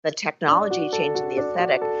the technology changing the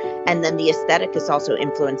aesthetic, and then the aesthetic is also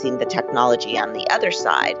influencing the technology on the other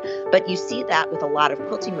side. But you see that with a lot of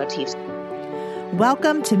quilting motifs.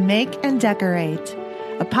 Welcome to Make and Decorate,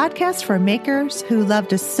 a podcast for makers who love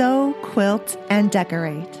to sew, quilt, and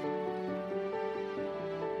decorate.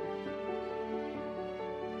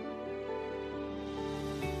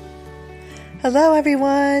 Hello,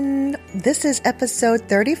 everyone. This is episode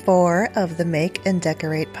 34 of the Make and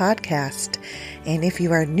Decorate podcast. And if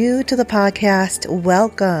you are new to the podcast,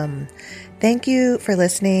 welcome. Thank you for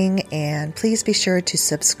listening, and please be sure to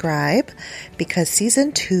subscribe because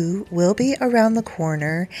season 2 will be around the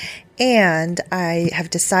corner, and I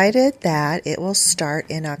have decided that it will start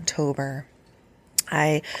in October.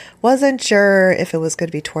 I wasn't sure if it was going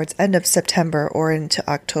to be towards end of September or into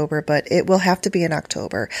October, but it will have to be in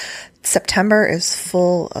October. September is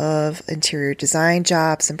full of interior design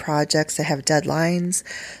jobs and projects that have deadlines,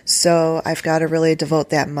 so I've got to really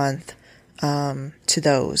devote that month to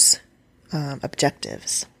those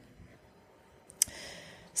objectives.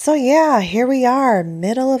 So yeah, here we are,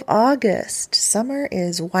 middle of August. Summer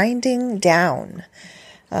is winding down,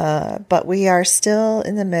 but we are still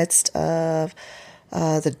in the midst of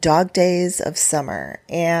the dog days of summer.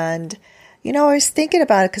 And, you know, I was thinking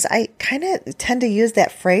about it because I kind of tend to use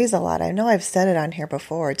that phrase a lot. I know I've said it on here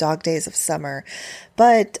before, dog days of summer.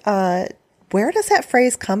 But where does that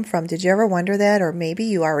phrase come from? Did you ever wonder that? Or maybe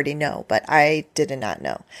you already know, but I did not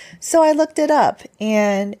know. So I looked it up,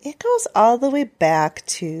 and it goes all the way back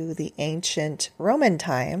to the ancient Roman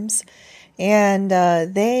times. And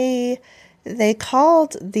they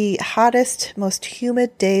called the hottest, most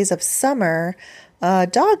humid days of summer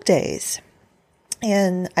dog days.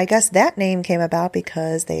 And I guess that name came about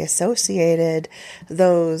because they associated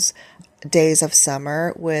those days of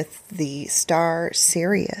summer with the star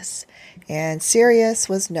Sirius. And Sirius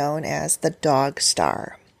was known as the dog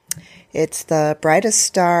star. It's the brightest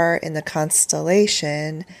star in the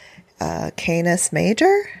constellation Canis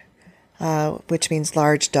Major, which means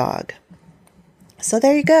large dog. So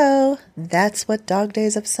there you go. That's what dog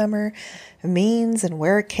days of summer means and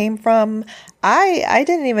where it came from. I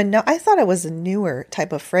didn't even know. I thought it was a newer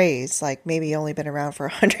type of phrase, like maybe only been around for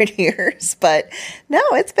 100 years. But no,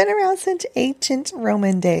 it's been around since ancient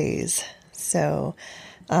Roman days. So,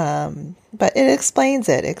 but it explains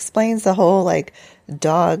it. It explains the whole like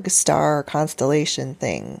dog star constellation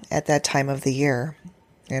thing at that time of the year.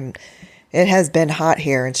 And it has been hot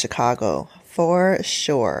here in Chicago for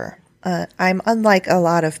sure. I'm unlike a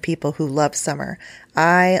lot of people who love summer.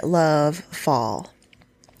 I love fall.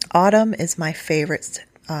 Autumn is my favorite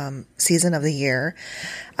season of the year.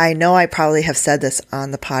 I know I probably have said this on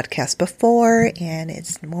the podcast before, and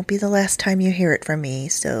it won't be the last time you hear it from me,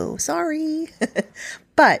 so sorry.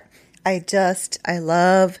 But I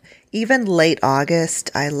love even late August.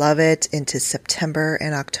 I love it into September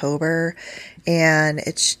and October, and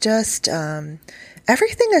it's just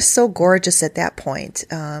everything is so gorgeous at that point.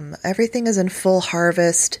 Everything is in full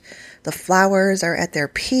harvest. The flowers are at their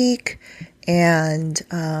peak, and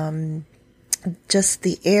just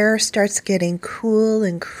the air starts getting cool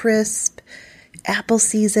and crisp. Apple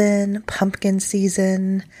season, pumpkin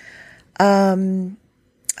season.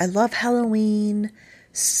 I love Halloween.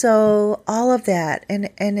 So all of that. And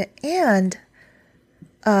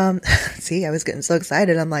see, I was getting so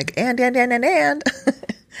excited. I'm like, and.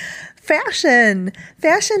 Fashion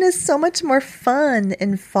is so much more fun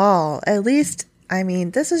in fall. At least, I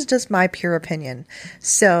mean, this is just my pure opinion.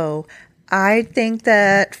 So I think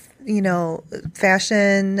that, you know,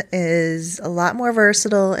 fashion is a lot more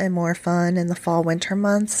versatile and more fun in the fall winter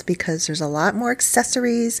months because there's a lot more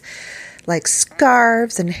accessories like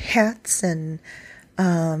scarves and hats and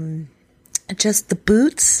just the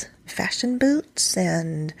boots, fashion boots,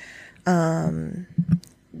 and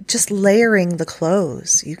just layering the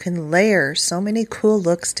clothes. You can layer so many cool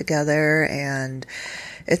looks together, and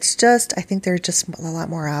it's just, I think there are just a lot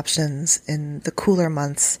more options in the cooler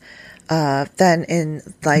months than in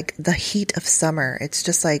like the heat of summer. It's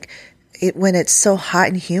just like when it's so hot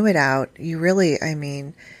and humid out, you really, I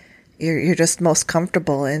mean, you're just most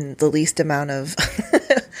comfortable in the least amount of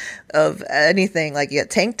of anything. Like you get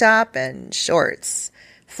tank top and shorts,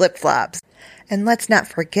 flip-flops. And let's not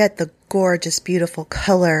forget the gorgeous, beautiful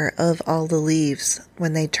color of all the leaves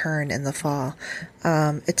when they turn in the fall.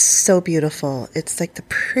 It's so beautiful. It's like the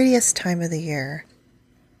prettiest time of the year.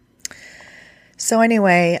 So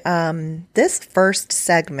anyway, this first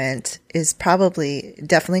segment is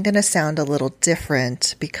definitely going to sound a little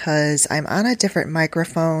different because I'm on a different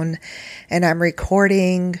microphone and I'm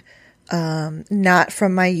recording not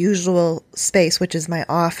from my usual space, which is my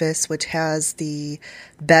office, which has the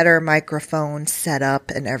better microphone set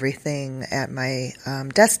up and everything at my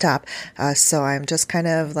desktop. So I'm just kind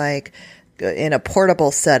of like in a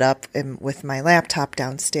portable setup with my laptop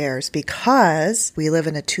downstairs because we live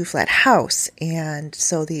in a 2-flat house. And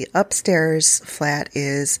so the upstairs flat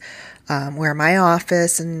is where my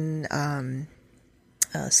office and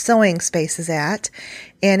sewing space is at,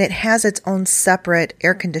 and it has its own separate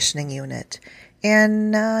air conditioning unit.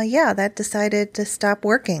 And that decided to stop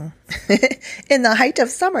working in the height of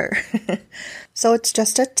summer. So it's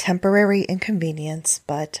just a temporary inconvenience,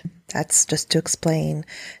 but that's just to explain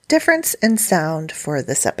difference in sound for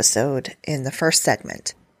this episode in the first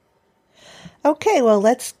segment. Okay, well,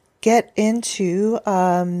 let's get into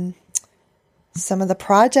some of the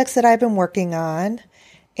projects that I've been working on.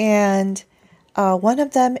 And one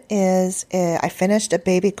of them is I finished a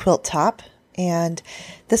baby quilt top, and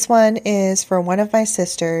this one is for one of my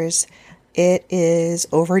sisters. It is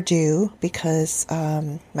overdue because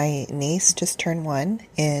my niece just turned 1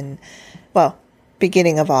 in,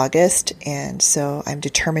 beginning of August, and so I'm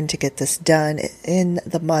determined to get this done in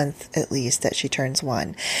the month at least that she turns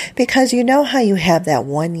 1, because you know how you have that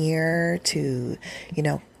 1 year to,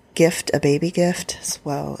 gift a baby gift.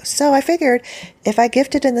 Well, so I figured if I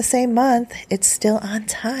gift it in the same month, it's still on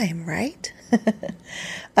time, right?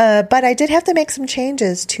 But I did have to make some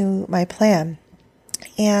changes to my plan.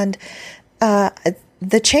 And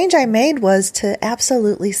the change I made was to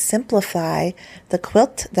absolutely simplify the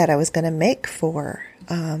quilt that I was going to make for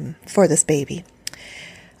this baby.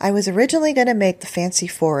 I was originally going to make the Fancy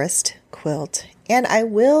Forest quilt, and I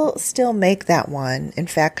will still make that one. In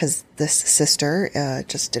fact, because this sister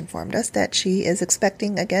just informed us that she is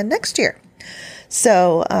expecting again next year.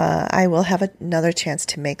 So I will have another chance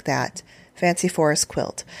to make that Fancy Forest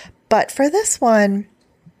quilt. But for this one,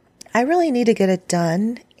 I really need to get it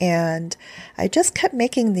done, and I just kept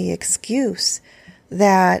making the excuse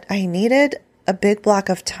that I needed a big block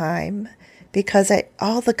of time because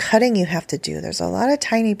all the cutting you have to do, there's a lot of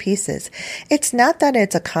tiny pieces. It's not that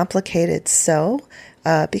it's a complicated sew,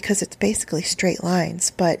 because it's basically straight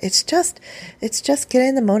lines, but it's just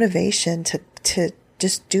getting the motivation to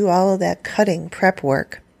just do all of that cutting prep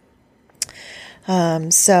work.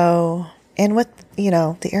 And with,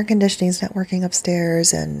 the air conditioning is not working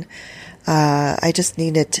upstairs, and I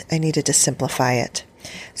needed to simplify it.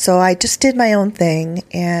 So I just did my own thing,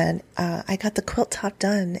 and I got the quilt top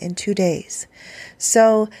done in 2 days.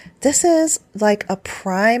 So this is like a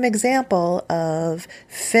prime example of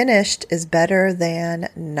finished is better than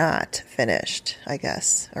not finished, I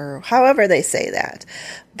guess, or however they say that.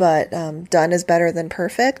 But done is better than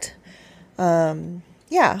perfect.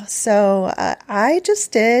 So I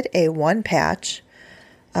just did a 1-patch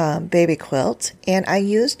baby quilt, and I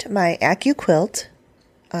used my AccuQuilt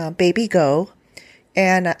Baby Go,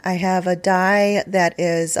 and I have a die that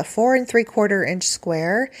is a 4 3/4 inch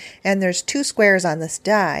square, and there's 2 squares on this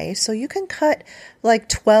die, so you can cut like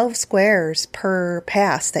 12 squares per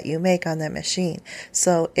pass that you make on that machine.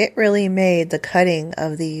 So it really made the cutting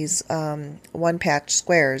of these 1-patch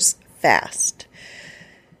squares fast.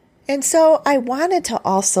 And so I wanted to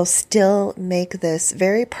also still make this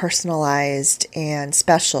very personalized and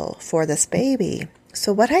special for this baby.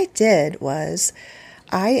 So what I did was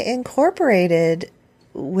I incorporated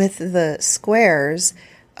with the squares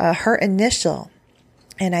her initial,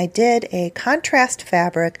 and I did a contrast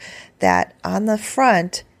fabric that on the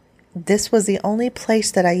front, this was the only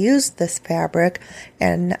place that I used this fabric,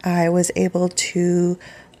 and I was able to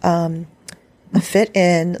fit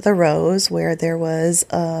in the rows where there was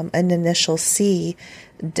an initial C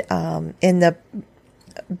in the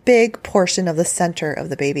big portion of the center of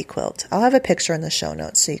the baby quilt. I'll have a picture in the show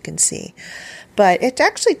notes so you can see. But it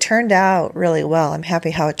actually turned out really well. I'm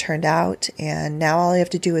happy how it turned out. And now all I have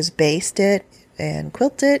to do is baste it and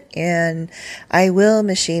quilt it. And I will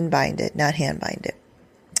machine bind it, not hand bind it.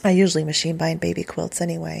 I usually machine bind baby quilts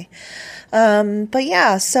anyway. But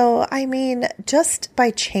yeah, so I mean, just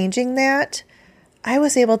by changing that, I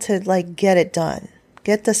was able to get it done,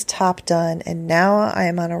 get this top done, and now I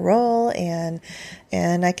am on a roll and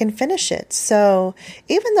I can finish it. So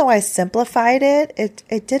even though I simplified it,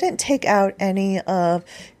 it didn't take out any of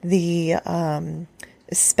the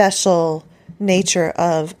special nature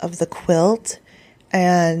of the quilt,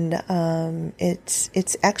 and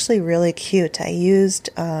it's actually really cute. I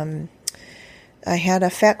used I had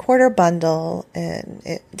a fat quarter bundle, and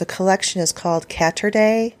the collection is called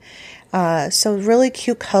Catterday. So really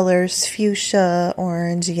cute colors, fuchsia,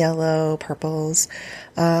 orange, yellow, purples,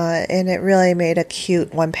 and it really made a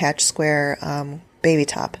cute 1-patch square baby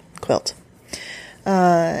top quilt.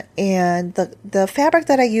 And the fabric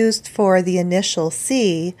that I used for the initial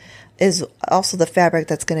C is also the fabric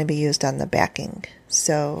that's going to be used on the backing.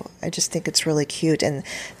 So I just think it's really cute. And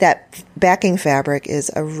that backing fabric is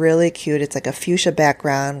a really cute, it's like a fuchsia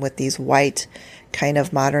background with these white kind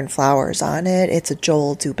of modern flowers on it. It's a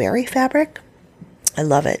Joel Dewberry fabric. I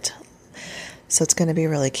love it. So it's going to be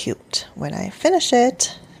really cute when I finish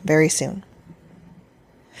it very soon.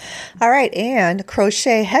 All right, and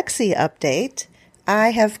crochet hexie update.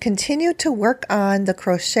 I have continued to work on the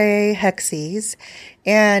crochet hexies,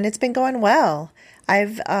 and it's been going well.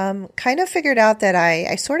 I've kind of figured out that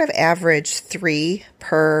I sort of average 3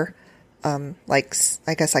 per, like,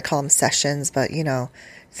 I guess I call them sessions, but,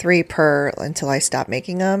 3 per until I stop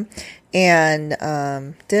making them. And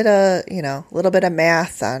did a, little bit of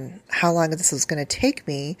math on how long this was going to take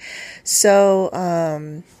me. So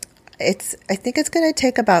I think it's going to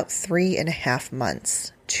take about 3.5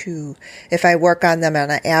 months if I work on them on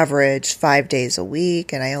an average 5 days a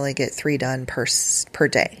week, and I only get 3 done per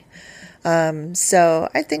day. So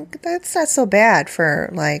I think that's not so bad for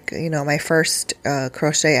my first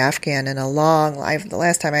crochet Afghan in a long life. The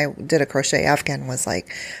last time I did a crochet Afghan was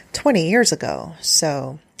like 20 years ago.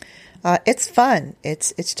 So it's fun.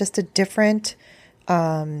 It's just a different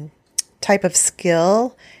type of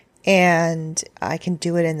skill, and I can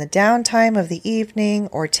do it in the downtime of the evening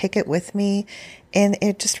or take it with me. And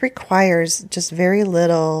it just requires just very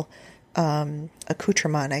little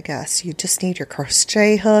accoutrement, I guess. You just need your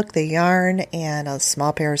crochet hook, the yarn, and a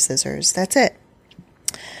small pair of scissors. That's it.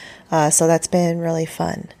 So that's been really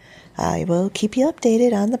fun. I will keep you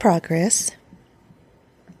updated on the progress.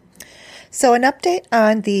 So an update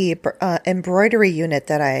on the embroidery unit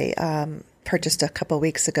that I purchased a couple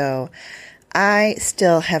weeks ago. I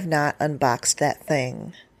still have not unboxed that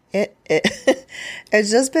thing.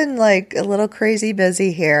 It's just been like a little crazy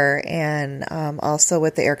busy here, and also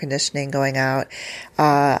with the air conditioning going out,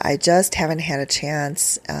 I just haven't had a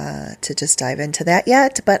chance to just dive into that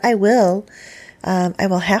yet, but I will. I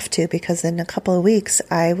will have to, because in a couple of weeks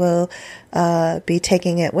I will be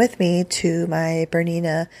taking it with me to my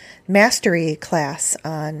Bernina Mastery class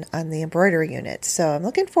on the embroidery unit. So I'm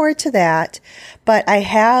looking forward to that, but I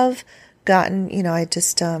have gotten, I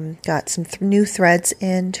just got some new threads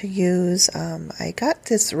in to use. I got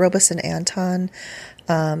this Robus and Anton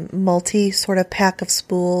multi sort of pack of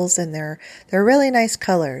spools, and they're really nice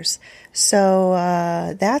colors. So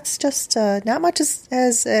that's just not much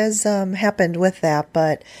has happened with that,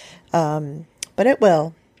 but it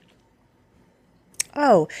will.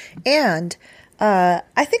 Oh, and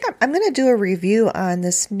I think I'm going to do a review on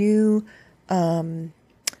this new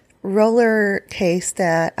roller case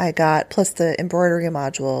that I got, plus the embroidery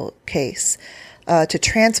module case, to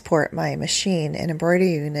transport my machine and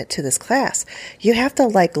embroidery unit to this class. You have to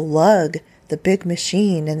lug the big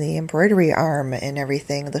machine and the embroidery arm and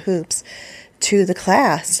everything, the hoops, to the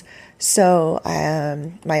class. So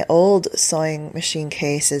my old sewing machine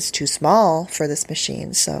case is too small for this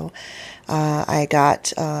machine. So I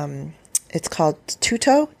got, it's called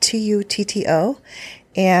Tutto, Tutto.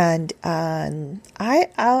 And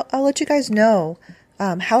I'll let you guys know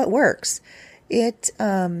how it works. What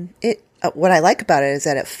I like about it is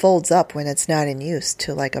that it folds up when it's not in use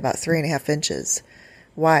to about 3.5 inches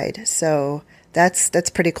wide. So that's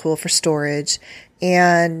pretty cool for storage.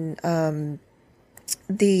 And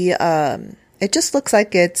it just looks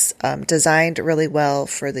like it's designed really well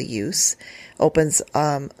for the use. Opens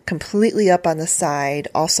completely up on the side,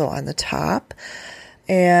 also on the top.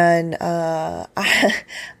 And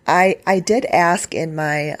I did ask in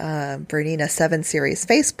my Bernina 7 Series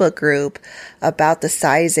Facebook group about the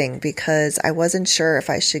sizing, because I wasn't sure if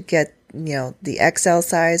I should get, the XL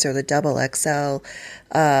size or the double XL.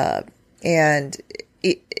 And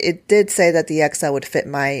it did say that the XL would fit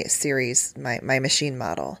my series, my machine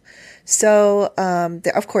model. So,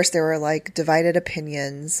 of course, there were divided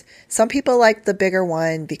opinions. Some people liked the bigger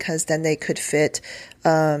one because then they could fit,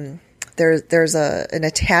 there's an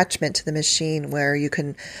attachment to the machine where you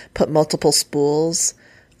can put multiple spools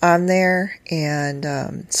on there, and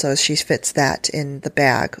so she fits that in the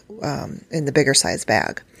bag, in the bigger size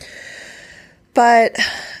bag. But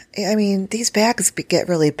I mean, these bags get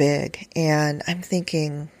really big, and I'm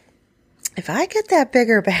thinking, if I get that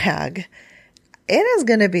bigger bag, it is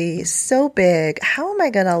going to be so big. How am I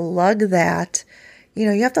going to lug that? You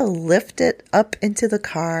have to lift it up into the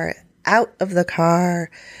car, out of the car.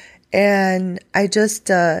 And I just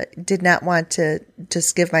did not want to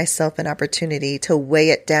just give myself an opportunity to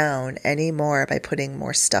weigh it down anymore by putting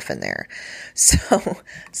more stuff in there.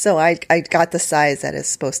 So I got the size that is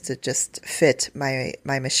supposed to just fit my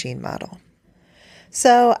machine model.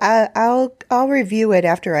 So I'll review it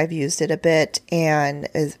after I've used it a bit, and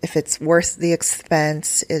if it's worth the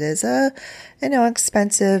expense. It is a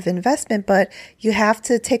expensive investment, but you have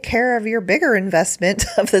to take care of your bigger investment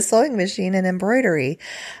of the sewing machine and embroidery.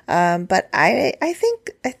 But I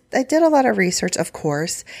think I did a lot of research, of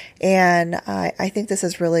course, and I think this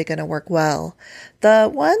is really going to work well. The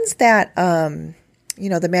ones that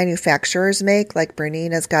the manufacturers make, like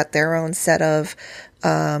Bernina's got their own set of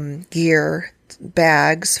gear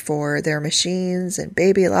bags for their machines, and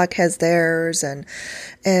Baby Lock has theirs, and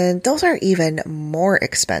those are even more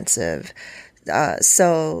expensive.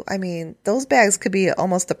 So I mean, those bags could be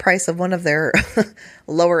almost the price of one of their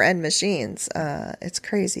lower end machines. It's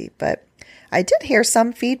crazy, but I did hear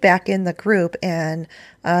some feedback in the group, and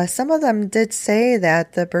some of them did say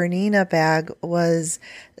that the Bernina bag was,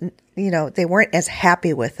 they weren't as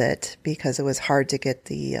happy with it because it was hard to get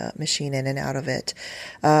the machine in and out of it.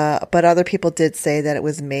 But other people did say that it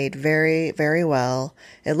was made very, very well.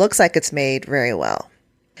 It looks like it's made very well.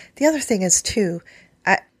 The other thing is too,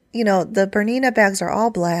 the Bernina bags are all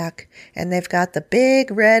black, and they've got the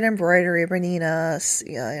big red embroidery Bernina,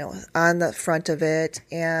 on the front of it.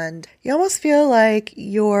 And you almost feel like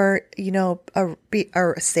you're, a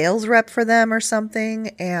sales rep for them or something.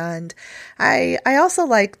 And I also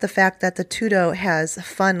like the fact that the Tudo has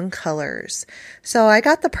fun colors. So I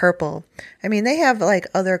got the purple. I mean, they have like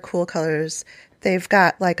other cool colors. They've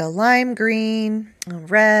got like a lime green, a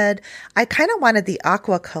red. I kind of wanted the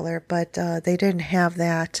aqua color, but they didn't have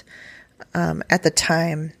that at the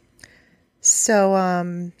time. So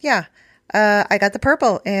I got the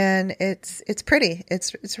purple, and it's pretty.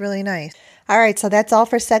 It's really nice. All right, so that's all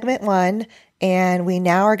for segment 1, and we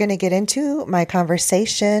now are going to get into my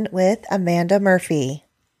conversation with Amanda Murphy.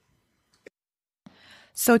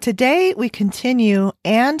 So today we continue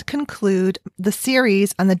and conclude the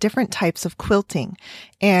series on the different types of quilting.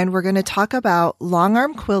 And we're going to talk about long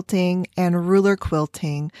arm quilting and ruler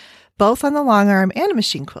quilting, both on the long arm and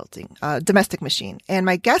machine quilting, domestic machine. And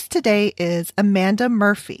my guest today is Amanda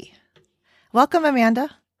Murphy. Welcome,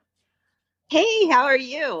 Amanda. Hey, how are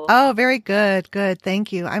you? Oh, very good. Good.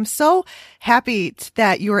 Thank you. I'm so happy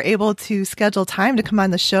that you were able to schedule time to come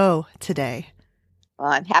on the show today.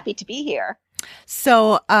 Well, I'm happy to be here.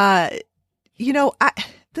 So, I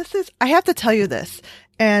have to tell you this,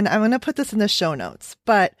 and I'm going to put this in the show notes,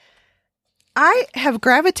 but I have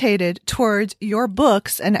gravitated towards your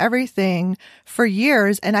books and everything for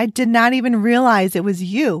years, and I did not even realize it was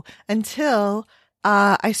you until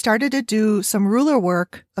I started to do some ruler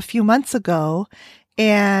work a few months ago,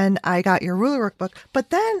 and I got your ruler workbook.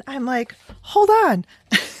 But then I'm like, hold on.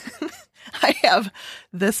 I have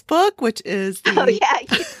this book, which is the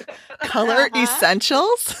Color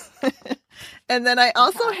Essentials. And then I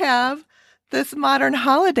also have this Modern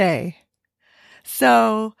Holiday.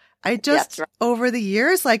 So I just, over the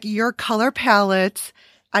years, like your color palettes,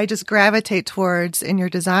 I just gravitate towards in your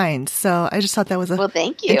designs. So I just thought that was a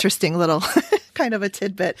thank you. Interesting little kind of a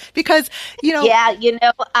tidbit because,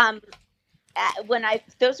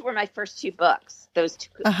 those were my first 2 books. Those 2,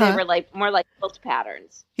 they were like more like quilt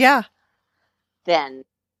patterns. Yeah. Than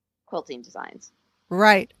quilting designs.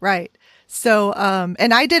 Right. So,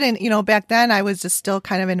 and I didn't, back then I was just still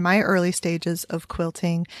kind of in my early stages of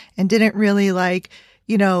quilting and didn't really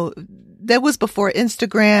that was before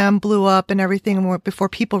Instagram blew up and everything, before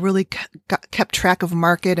people really kept track of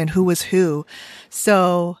market and who was who.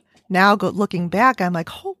 So now looking back, I'm like,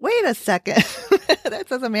 oh, wait a second. That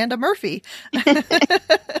says Amanda Murphy.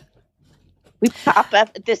 We pop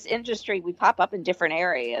up this industry. We pop up in different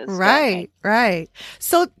areas. Right.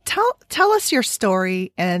 So tell us your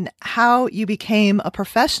story and how you became a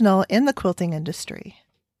professional in the quilting industry.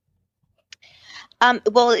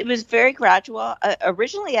 Well, it was very gradual.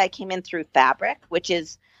 Originally, I came in through fabric, which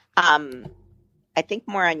is, I think,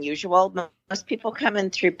 more unusual. Most people come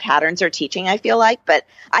in through patterns or teaching, I feel like, but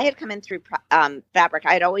I had come in through fabric.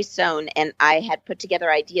 I had always sewn, and I had put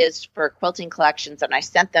together ideas for quilting collections, and I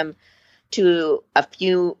sent them to a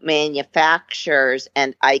few manufacturers,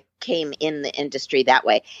 and I came in the industry that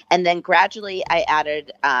way. And then gradually I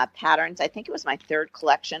added patterns. I think it was my 3rd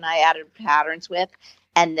collection I added patterns with.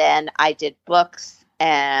 And then I did books,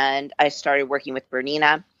 and I started working with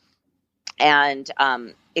Bernina, and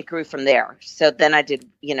it grew from there. So then I did,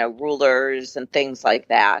 rulers and things like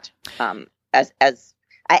that as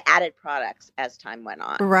I added products as time went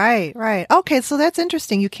on. Right. Okay, so that's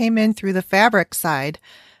interesting. You came in through the fabric side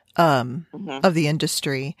of the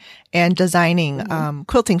industry and designing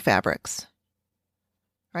quilting fabrics,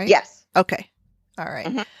 right? Yes. Okay. All right.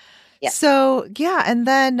 Mm-hmm. Yeah. So, yeah. And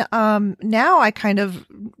then now I kind of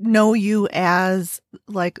know you as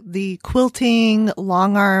like the quilting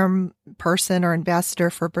long arm person or ambassador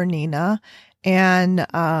for Bernina. And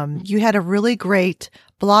you had a really great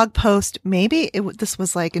blog post. Maybe this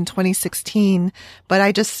was like in 2016, but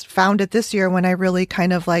I just found it this year when I really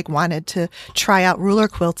kind of like wanted to try out ruler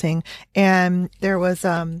quilting. And there was,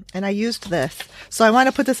 and I used this. So I want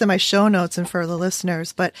to put this in my show notes and for the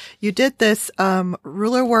listeners, but you did this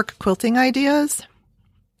ruler work quilting ideas.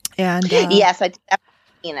 And yes, I did that.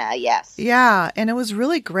 Yes. Yeah. And it was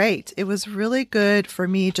really great. It was really good for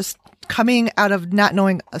me just coming out of not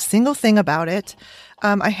knowing a single thing about it.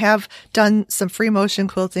 I have done some free motion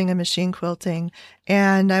quilting and machine quilting,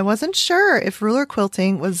 and I wasn't sure if ruler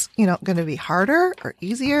quilting was, going to be harder or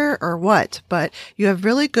easier or what, but you have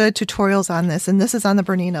really good tutorials on this, and this is on the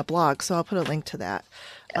Bernina blog, so I'll put a link to that.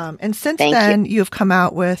 And since then, you've come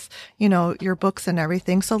out with, your books and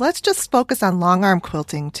everything. So let's just focus on long arm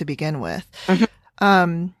quilting to begin with.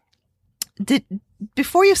 Mm-hmm.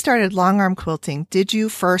 Before you started long arm quilting, did you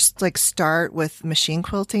first start with machine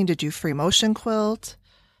quilting? Did you free motion quilt?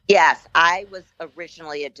 Yes, I was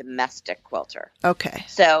originally a domestic quilter. Okay.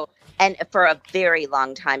 So, and for a very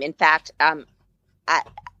long time. In fact,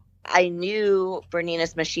 I knew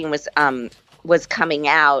Bernina's machine was coming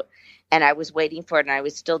out, and I was waiting for it, and I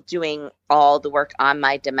was still doing all the work on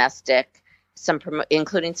my domestic,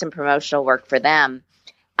 including some promotional work for them.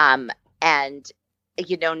 And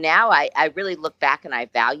now I really look back and I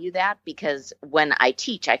value that, because when I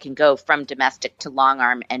teach, I can go from domestic to long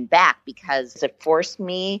arm and back, because it forced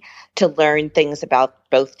me to learn things about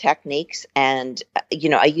both techniques. And,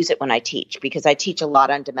 I use it when I teach, because I teach a lot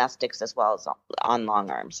on domestics as well as on long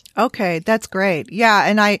arms. Okay. That's great. Yeah.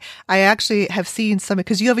 And I actually have seen some,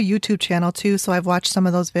 because you have a YouTube channel too. So I've watched some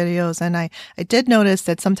of those videos, and I did notice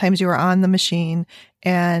that sometimes you were on the machine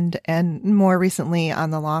and more recently on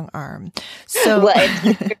the long arm. So well, it's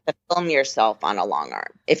easier to film yourself on a long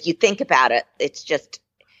arm. If you think about it, it's just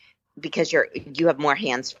because you have more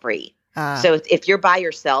hands free. So if you're by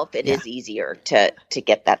yourself, it is easier to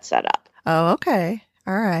get that set up. Oh, okay.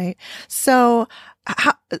 All right. So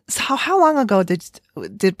how long ago did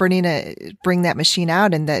Bernina bring that machine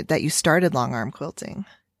out, and that you started long arm quilting?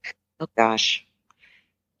 Oh gosh.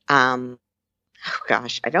 I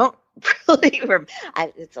don't really remember.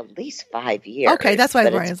 It's at least 5 years. Okay, that's why I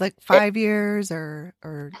was wondering. It's like 5 years or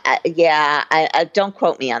yeah, I don't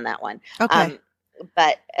quote me on that one. Okay.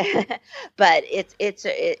 But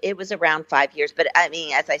it was around 5 years. But I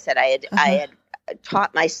mean, as I said, I had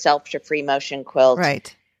taught myself to free motion quilt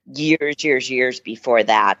right. years before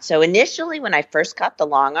that. So initially, when I first got the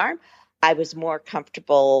long arm, I was more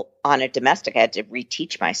comfortable on a domestic. I had to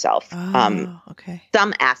reteach myself okay.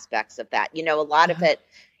 some aspects of that. A lot of it,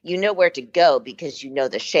 where to go because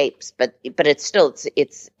the shapes, but it's still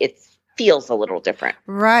it feels a little different,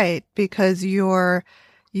 right? Because you're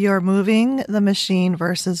moving the machine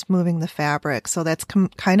versus moving the fabric, so that's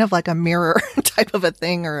kind of like a mirror type of a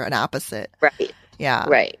thing, or an opposite, right? Yeah,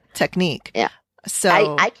 right. Technique. Yeah.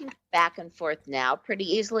 So I can go back and forth now pretty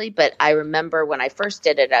easily, but I remember when I first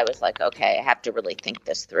did it, I was like, okay, I have to really think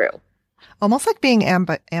this through. Almost like being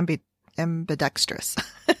ambidextrous.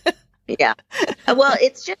 Yeah. Well,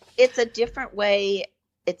 it's a different way.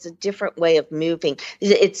 It's a different way of moving.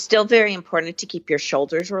 It's still very important to keep your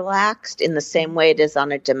shoulders relaxed in the same way it is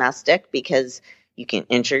on a domestic, because you can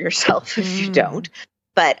injure yourself if you don't.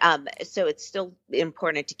 But so it's still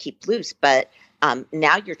important to keep loose. But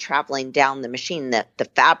now you're traveling down the machine, that the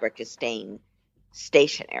fabric is staying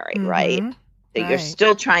stationary, right? So you're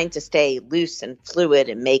still trying to stay loose and fluid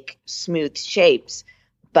and make smooth shapes,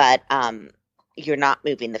 but you're not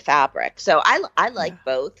moving the fabric. So I like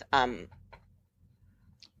both. I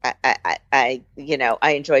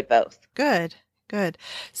enjoy both. Good.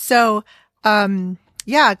 So,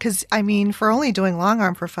 yeah, because I mean, for only doing long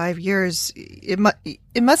arm for 5 years, it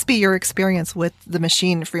must be your experience with the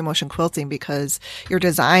machine free motion quilting, because your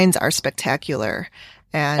designs are spectacular,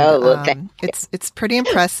 and it's pretty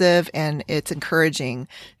impressive, and it's encouraging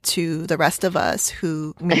to the rest of us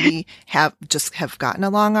who maybe have gotten a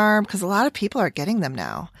long arm, because a lot of people are getting them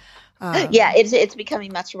now. Yeah, it's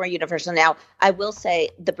becoming much more universal now. I will say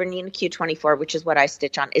the Bernina Q24, which is what I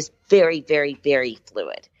stitch on, is very, very, very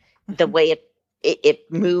fluid. Mm-hmm. The way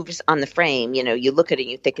it moves on the frame, you look at it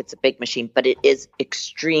and you think it's a big machine, but it is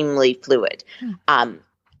extremely fluid.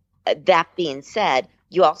 That being said,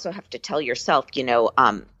 you also have to tell yourself,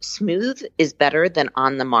 smooth is better than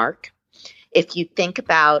on the mark. If you think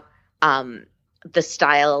about the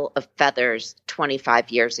style of feathers 25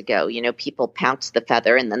 years ago, people pounced the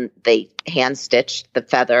feather and then they hand stitched the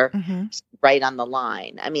feather right on the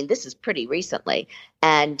line. I mean, this is pretty recently.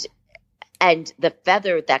 And And the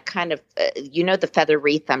feather, that kind of, the feather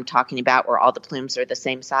wreath I'm talking about where all the plumes are the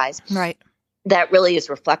same size. Right. That really is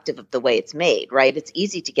reflective of the way it's made, right? It's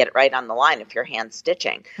easy to get it right on the line if you're hand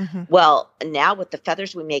stitching. Mm-hmm. Well, now with the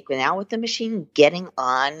feathers we make now with the machine, getting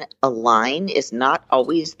on a line is not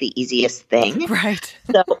always the easiest thing. Right.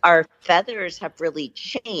 So our feathers have really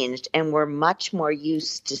changed, and we're much more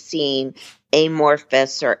used to seeing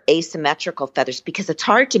amorphous or asymmetrical feathers because it's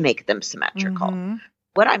hard to make them symmetrical. Mm-hmm.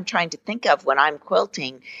 What I'm trying to think of when I'm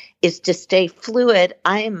quilting is to stay fluid.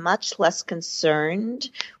 I am much less concerned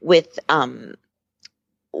with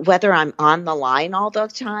whether I'm on the line all the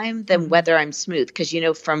time than whether I'm smooth. Because,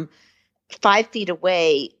 from 5 feet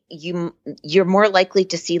away, you're more likely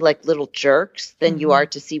to see like little jerks than you are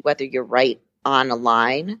to see whether you're right on a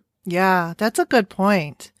line. Yeah, that's a good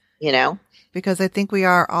point. Because I think we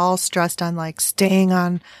are all stressed on like staying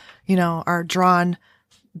on, our drawn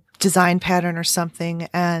design pattern or something.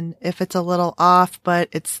 And if it's a little off,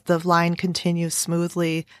 but the line continues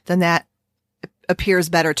smoothly, then that appears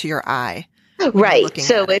better to your eye. Right.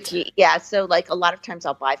 So so like a lot of times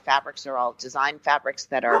I'll buy fabrics or I'll design fabrics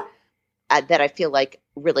that are, that I feel like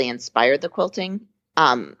really inspire the quilting.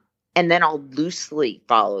 And then I'll loosely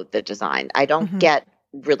follow the design. I don't get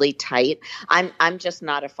really tight. I'm just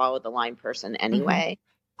not a follow the line person anyway.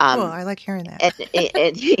 Cool. I like hearing that.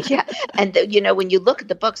 And when you look at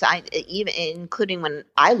the books, including when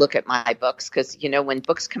I look at my books, because when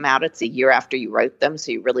books come out, it's a year after you wrote them,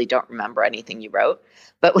 so you really don't remember anything you wrote.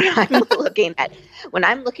 But when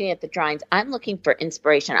I'm looking at the drawings, I'm looking for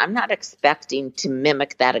inspiration. I'm not expecting to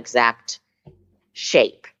mimic that exact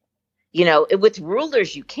shape. With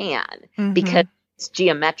rulers you can because it's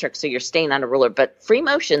geometric, so you're staying on a ruler. But free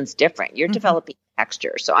motion's different. You're developing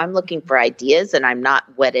texture. So I'm looking for ideas, and I'm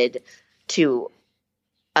not wedded to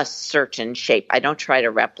a certain shape. I don't try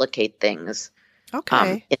to replicate things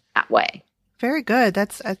in that way. Very good.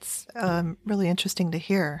 That's really interesting to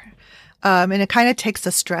hear. And it kind of takes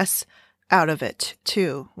the stress out of it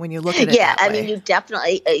too when you look at it. Yeah, that way. you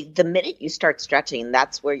definitely, the minute you start stretching,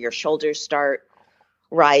 that's where your shoulders start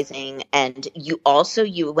rising. And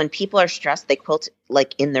when people are stressed, they quilt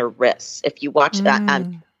like in their wrists. If you watch that,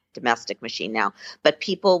 domestic machine now, but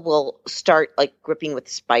people will start like gripping with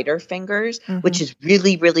spider fingers, which is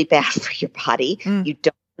really, really bad for your body. You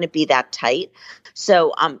don't want to be that tight.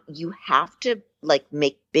 So you have to like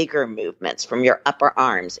make bigger movements from your upper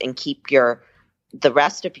arms and keep the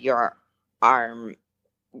rest of your arm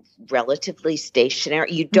relatively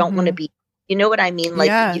stationary. You don't want to be, you know what I mean?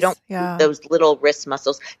 Like you don't those little wrist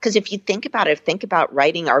muscles. Because if you think about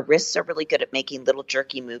writing, our wrists are really good at making little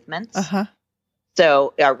jerky movements.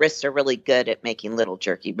 So our wrists are really good at making little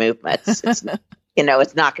jerky movements. It's,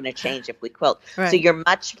 it's not going to change if we quilt. Right. So you're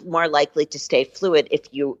much more likely to stay fluid if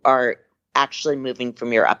you are actually moving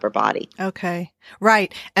from your upper body. Okay.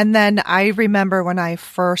 Right. And then I remember when I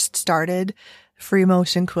first started free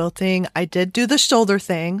motion quilting, I did do the shoulder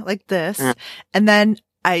thing like this. And then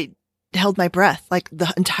I held my breath like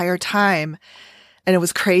the entire time. And it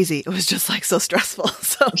was crazy. It was just like so stressful.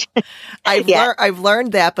 So I've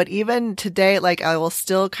learned that. But even today, like I will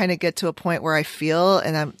still kind of get to a point where I feel,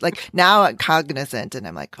 and I'm like, now I'm cognizant and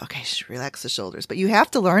I'm like, okay, relax the shoulders. But you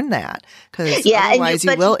have to learn that because otherwise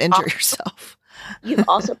you will injure yourself. You've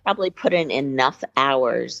also probably put in enough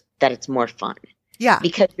hours that it's more fun. Yeah.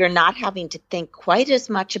 Because you're not having to think quite as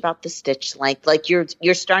much about the stitch length. Like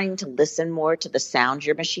you're starting to listen more to the sound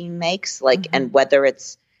your machine makes, like, and whether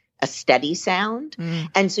it's a steady sound.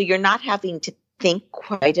 And so you're not having to think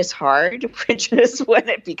quite as hard, which is when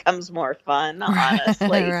it becomes more fun,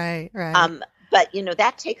 honestly. Right. But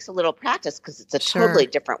that takes a little practice because it's a totally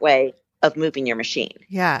different way of moving your machine.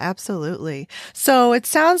 Yeah, absolutely. So it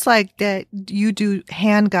sounds like that you do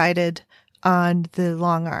hand guided on the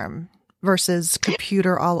long arm versus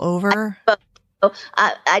computer all over.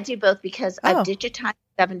 I do both because I've digitized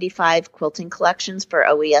 75 quilting collections for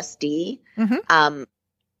OESD.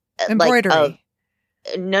 Embroidery.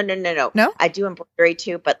 No. I do embroidery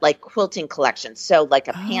too, but like quilting collections. So like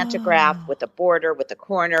a pantograph with a border, with a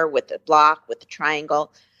corner, with a block, with a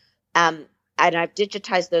triangle. And I've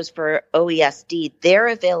digitized those for OESD. They're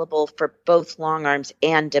available for both long arms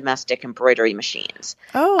and domestic embroidery machines.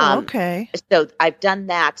 Okay. So I've done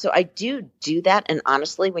that. So I do that. And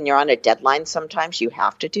honestly, when you're on a deadline, sometimes you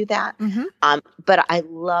have to do that. But I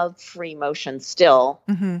love free motion still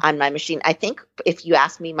on my machine. I think if you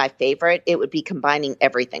ask me my favorite, it would be combining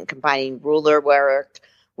everything, combining ruler work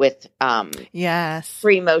with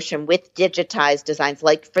free motion with digitized designs,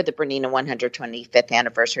 like for the Bernina 125th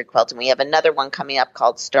anniversary quilt. And we have another one coming up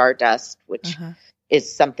called Stardust, which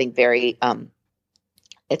is something very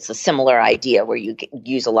it's a similar idea where you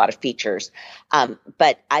use a lot of features.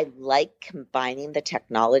 But I like combining the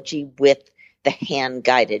technology with the hand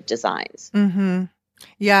guided designs. Mm-hmm.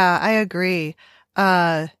 Yeah, I agree.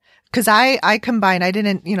 Cause I combined, I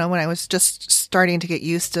didn't, when I was just starting to get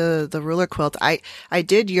used to the ruler quilt, I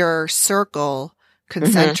did your circle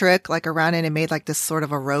concentric, like around it and made like this sort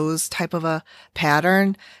of a rose type of a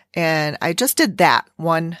pattern. And I just did that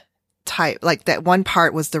one type, like that one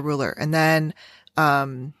part was the ruler. And then,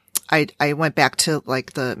 I went back to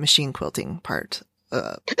like the machine quilting part.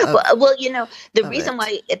 Well, the reason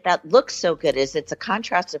why that looks so good is it's a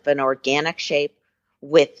contrast of an organic shape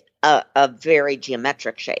with a very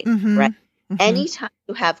geometric shape, right? Mm-hmm. Anytime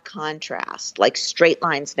you have contrast, like straight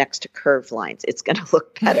lines next to curved lines, it's going to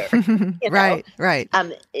look better. Right.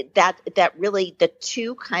 That really, the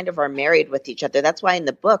two kind of are married with each other. That's why in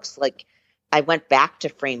the books, like I went back to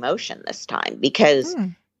free motion this time because,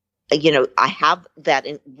 I have that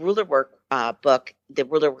in ruler work book, the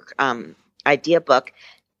ruler work idea book,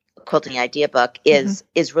 quilting idea book is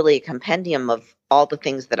really a compendium of all the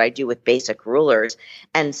things that I do with basic rulers.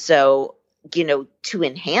 And so, to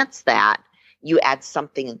enhance that, you add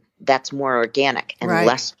something that's more organic and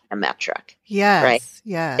less geometric. Yes. Right.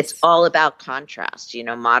 Yes. It's all about contrast,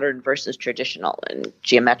 modern versus traditional and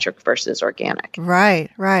geometric versus organic.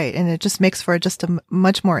 Right. Right. And it just makes for just a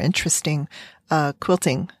much more interesting,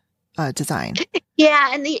 quilting, design.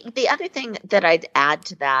 Yeah. And the other thing that I'd add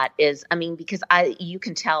to that is, because you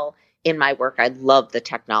can tell in my work, I love the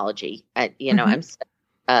technology. I'm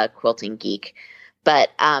a quilting geek,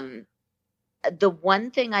 but, the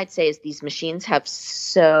one thing I'd say is these machines have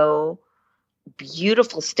so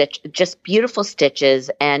beautiful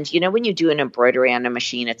stitches. And, when you do an embroidery on a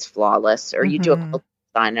machine, it's flawless, or you do a quilt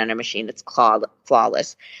design on a machine, it's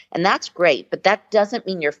flawless. And that's great. But that doesn't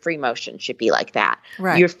mean your free motion should be like that.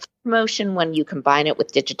 Right. Your free motion, when you combine it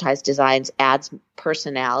with digitized designs, adds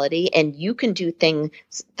personality, and you can do things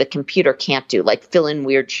the computer can't do, like fill in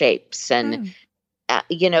weird shapes. And,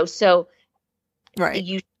 so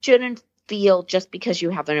you shouldn't feel just because you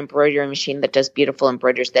have an embroidery machine that does beautiful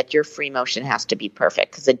embroideries that your free motion has to be perfect,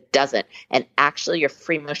 because it doesn't. And actually your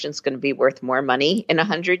free motion is going to be worth more money in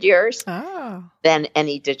 100 years than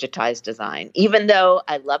any digitized design, even though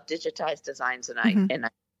I love digitized designs and I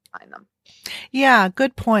find them. Yeah,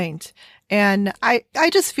 good point. And I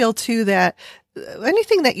just feel too that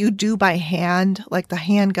anything that you do by hand, like the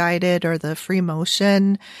hand guided or the free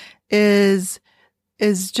motion is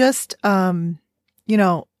just,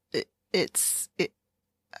 it's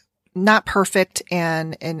not perfect,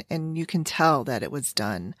 and you can tell that it was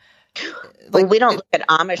done. Well, we don't look at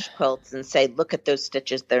Amish quilts and say, look at those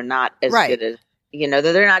stitches. They're not as good as,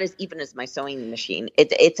 they're not as even as my sewing machine.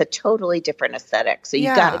 It's a totally different aesthetic. So you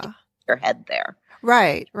got to get your head there.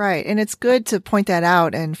 Right. And it's good to point that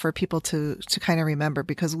out and for people to kind of remember,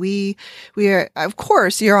 because we are, of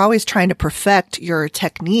course, you're always trying to perfect your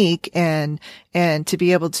technique and to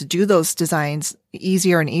be able to do those designs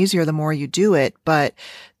easier and easier the more you do it. But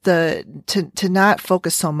to not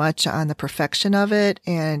focus so much on the perfection of it,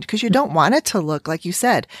 and because you don't want it to look, like you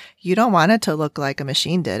said, you don't want it to look like a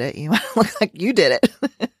machine did it. You want it to look like you did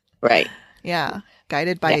it. Right. Yeah.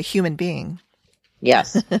 Guided by a human being.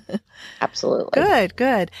 Yes, absolutely.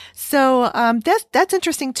 Good. So, that's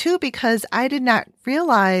interesting too, because I did not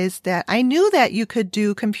realize that. I knew that you could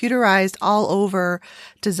do computerized all over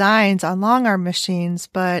designs on long arm machines,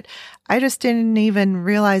 but I just didn't even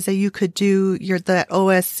realize that you could do that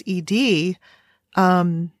OSED,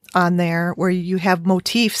 on there, where you have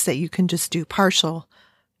motifs that you can just do partial,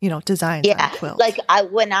 designs on a quilt. Like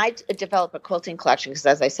when I develop a quilting collection, because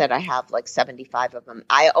as I said, I have like 75 of them,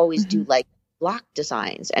 I always do like block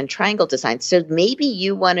designs and triangle designs. So maybe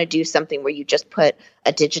you want to do something where you just put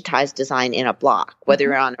a digitized design in a block, whether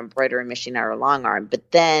you're on an embroidery machine or a long arm,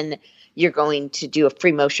 but then you're going to do a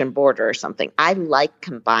free motion border or something. I like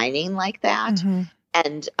combining like that.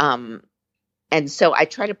 And so I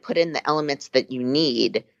try to put in the elements that you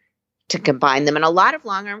need to combine them. And a lot of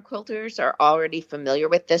long arm quilters are already familiar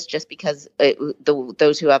with this, just because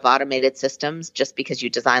those who have automated systems, just because you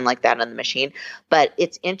design like that on the machine. But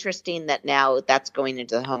it's interesting that now that's going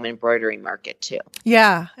into the home embroidery market too.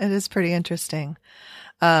 Yeah, it is pretty interesting.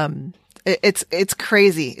 It's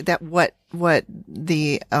crazy that what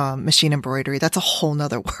the machine embroidery, that's a whole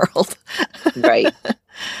nother world. Right.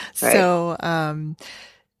 So,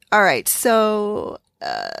 all right. So,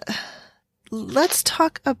 let's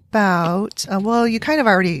talk about, you kind of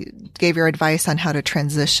already gave your advice on how to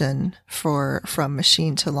transition from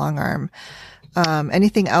machine to long arm.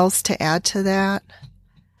 Anything else to add to that?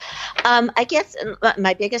 I guess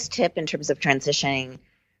my biggest tip in terms of transitioning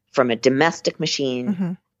from a domestic machine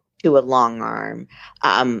Mm-hmm. to a long arm.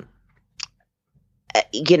 One,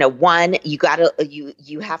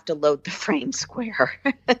 you have to load the frame square.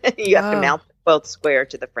 You have to Oh. mount the quilt square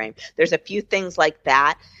to the frame. There's a few things like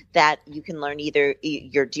that you can learn. Either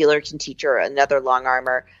your dealer can teach or another long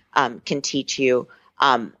armor can teach you.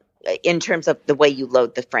 In terms of the way you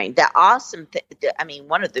load the frame.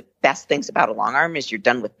 One of the best things about a long arm is you're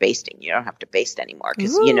done with basting. You don't have to baste anymore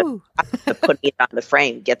because, putting it on the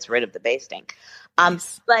frame gets rid of the basting.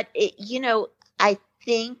 Nice. But, I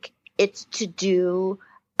think it's to do,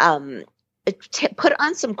 to put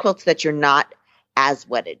on some quilts that you're not as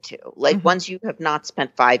wedded to, like ones you have not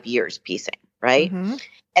spent 5 years piecing, right? Mm-hmm.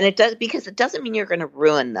 And it does, because it doesn't mean you're going to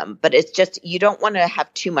ruin them, but it's just, you don't want to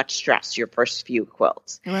have too much stress your first few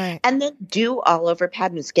quilts. Right. And then do all over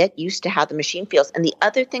patterns, get used to how the machine feels. And the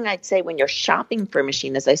other thing I'd say when you're shopping for a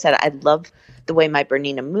machine, as I said, I love the way my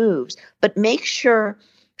Bernina moves, but make sure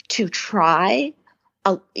to try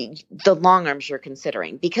the long arms you're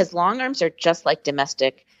considering, because long arms are just like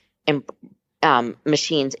domestic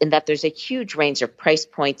machines in that there's a huge range of price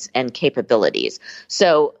points and capabilities.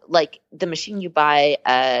 So like the machine you buy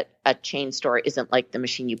at a chain store isn't like the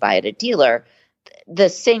machine you buy at a dealer. The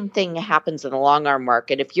same thing happens in the long arm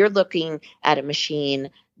market. If you're looking at a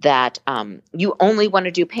machine that you only want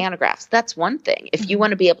to do pantographs, that's one thing. If you want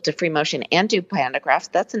to be able to free motion and do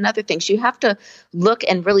pantographs, that's another thing. So you have to look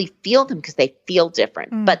and really feel them because they feel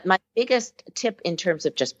different. But my biggest tip in terms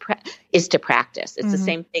of just is to practice. It's the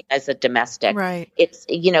same thing as a domestic. Right. It's,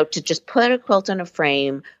 to just put a quilt on a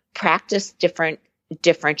frame, practice different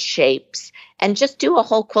shapes, and just do a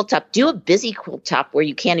whole quilt top. Do a busy quilt top where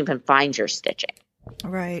you can't even find your stitching.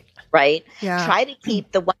 Right. Right. Yeah. Try to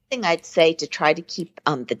keep the one thing I'd say to try to keep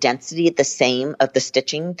the density the same of the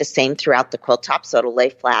stitching the same throughout the quilt top, so it'll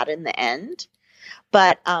lay flat in the end.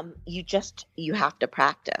 But you have to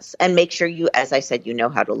practice and make sure you, as I said, you know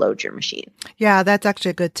how to load your machine. Yeah, that's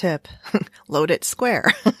actually a good tip. Load it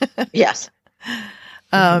square. Yes.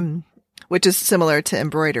 Which is similar to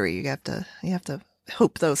embroidery. You have to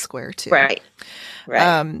hoop those square too. Right.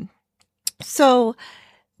 So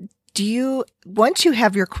once you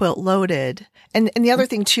have your quilt loaded, and the other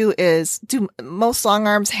thing too is, do most long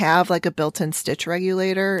arms have like a built-in stitch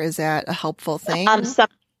regulator? Is that a helpful thing?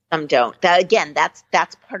 Some don't.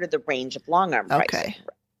 That's part of the range of long arm pricing.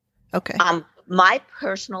 Okay. My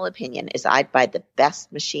personal opinion is I'd buy the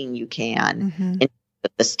best machine you can in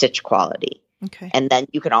the stitch quality. Okay. And then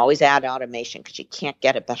you can always add automation because you can't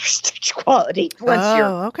get a better stitch quality once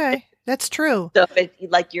you're. Okay. That's true. So if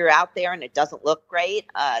you're out there and it doesn't look great,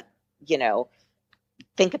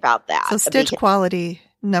 think about that. So stitch quality,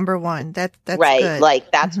 number one. That's right. Good.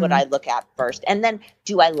 Like that's what I look at first. And then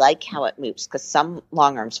do I like how it moves? Because some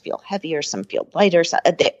long arms feel heavier, some feel lighter.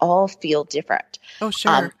 They all feel different. Oh,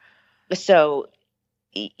 sure. So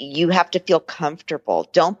you have to feel comfortable.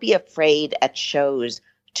 Don't be afraid at shows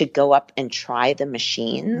to go up and try the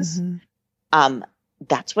machines.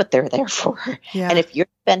 That's what they're there for. Yeah. And if you're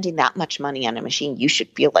spending that much money on a machine, you should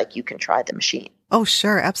feel like you can try the machine. Oh,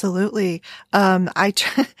 sure. Absolutely. I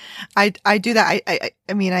do that.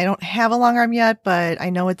 I mean, I don't have a long arm yet, but I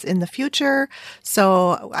know it's in the future.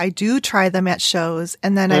 So I do try them at shows.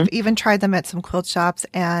 And then I've even tried them at some quilt shops,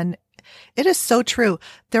 and it is so true.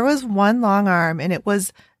 There was one long arm, and it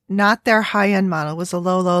was not their high end model. It was the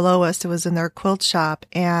lowest. It was in their quilt shop,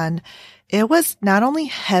 and it was not only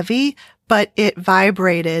heavy, but it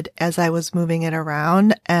vibrated as I was moving it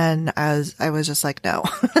around, and I was just like, no,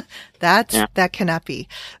 that cannot be.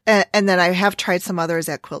 And then I have tried some others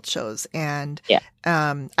at quilt shows, and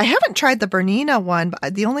I haven't tried the Bernina one,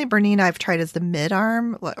 but the only Bernina I've tried is the mid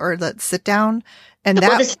arm or the sit down, and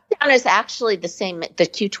the sit down is actually the same. The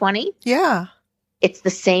Q20, it's the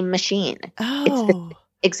same machine. Oh, it's the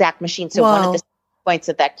exact machine. So one of the points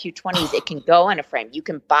of that Q20 is it can go on a frame. You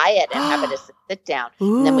can buy it and have it as a sit down,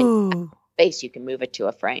 and then when you have space, you can move it to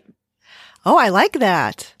a frame. Oh, I like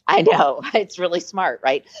that. I know. It's really smart,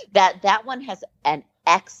 right? That one has an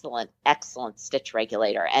excellent stitch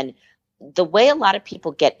regulator. And the way a lot of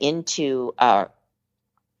people get into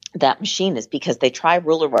that machine is because they try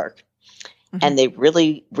ruler work and they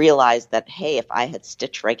really realize that, hey, if I had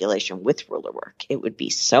stitch regulation with ruler work, it would be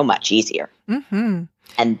so much easier.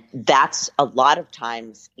 And that's a lot of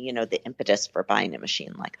times, the impetus for buying a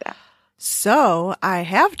machine like that. So I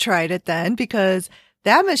have tried it then, because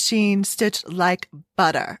that machine stitched like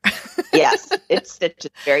butter. Yes, it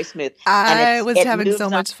stitches very smooth. I was having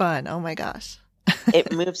so much fun. Oh my gosh.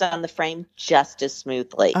 It moves on the frame just as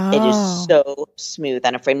smoothly. It is so smooth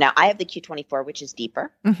on a frame. Now I have the Q24, which is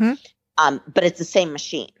deeper, but it's the same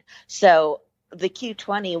machine. So the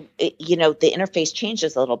Q20, the interface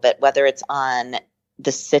changes a little bit, whether it's on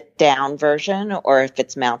the sit down version or if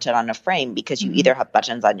it's mounted on a frame, because you either have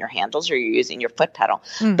buttons on your handles or you're using your foot pedal.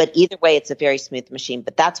 But either way, it's a very smooth machine.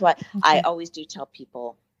 But that's why I always do tell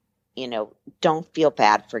people, don't feel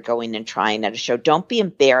bad for going and trying at a show. Don't be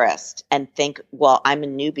embarrassed and think, well, I'm a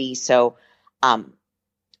newbie, so I'm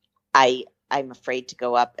afraid to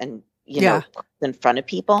go up and in front of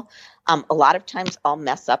people. A lot of times I'll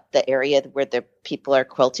mess up the area where the people are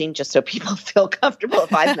quilting just so people feel comfortable.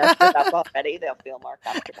 If I've messed it up already, they'll feel more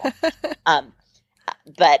comfortable.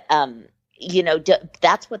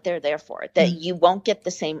 That's what they're there for, that you won't get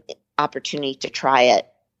the same opportunity to try it.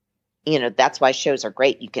 That's why shows are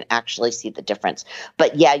great. You can actually see the difference.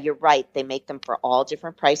 But yeah, you're right. They make them for all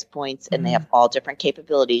different price points and they have all different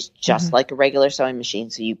capabilities, just like a regular sewing machine.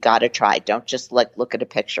 So you got to try. Don't just look at a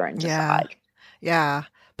picture and decide. Yeah.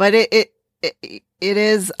 But it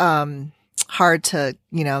is, hard to,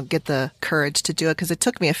 get the courage to do it, because it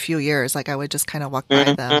took me a few years. I would just kind of walk by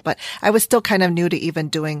them, but I was still kind of new to even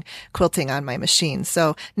doing quilting on my machine.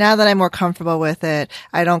 So now that I'm more comfortable with it,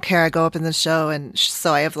 I don't care. I go up in the show and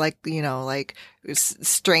so I have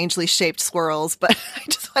strangely shaped swirls, but I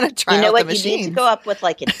just want to try out the machines. You need to go up with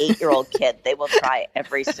an 8-year-old kid. They will try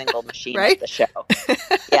every single machine at the show.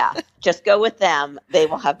 Yeah. Just go with them. They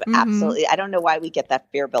will have absolutely, I don't know why we get that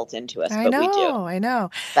fear built into us, but we do. I know.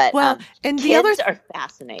 But and kids are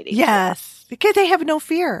fascinating. Yes. Because they have no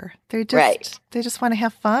fear. They just want to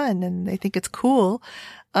have fun and they think it's cool.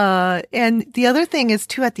 And the other thing is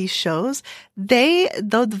too, at these shows, the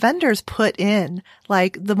vendors put in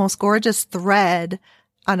the most gorgeous thread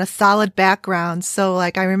on a solid background. So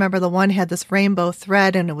I remember the one had this rainbow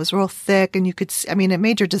thread and it was real thick and you could see, it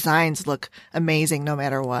made your designs look amazing no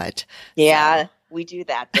matter what. Yeah, we do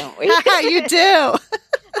that, don't we? You do.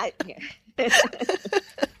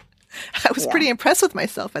 I was pretty impressed with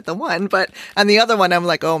myself at the one, but on the other one, I'm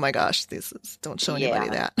like, oh my gosh, don't show anybody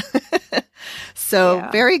that. So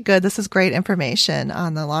very good. This is great information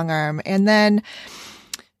on the long arm. And then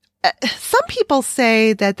some people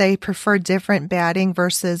say that they prefer different batting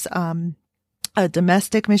versus a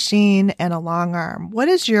domestic machine and a long arm. What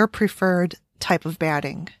is your preferred type of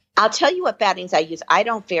batting? I'll tell you what battings I use. I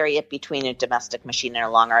don't vary it between a domestic machine and a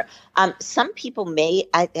long arm. Some people may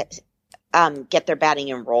get their batting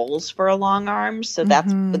in rolls for a long arm. So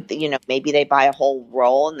that's, maybe they buy a whole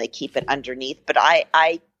roll and they keep it underneath. But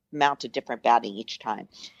I mount a different batting each time.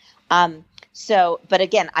 But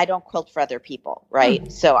again, I don't quilt for other people,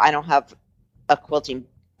 right? So I don't have a quilting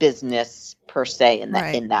business per se in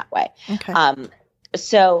that way. Okay. I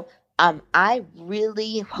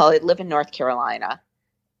live in North Carolina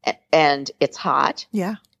and it's hot.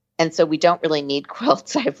 Yeah. And so we don't really need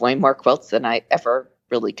quilts. I have way more quilts than I ever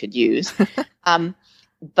really could use.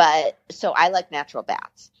 But so I like natural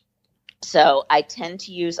bats. So I tend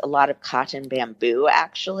to use a lot of cotton bamboo,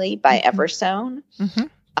 actually, by Eversewn,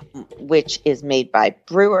 which is made by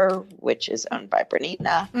Brewer, which is owned by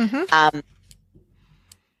Bernina.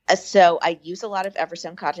 So I use a lot of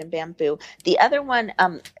Eversewn cotton bamboo. The other one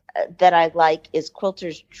that I like is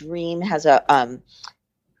Quilter's Dream has the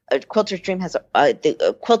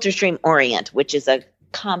Quilter's Dream Orient, which is a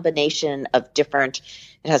combination of different.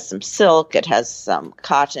 It has some silk, it has some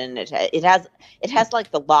cotton, it has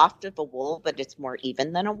like the loft of a wool, but it's more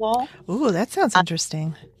even than a wool. Ooh, that sounds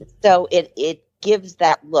interesting. So it gives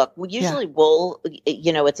that look. Well, usually wool,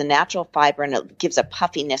 it's a natural fiber and it gives a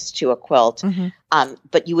puffiness to a quilt.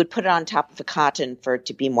 But you would put it on top of a cotton for it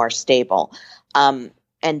to be more stable.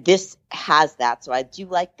 And this has that. So I do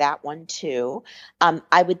like that one too.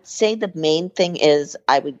 I would say the main thing is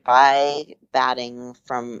I would buy batting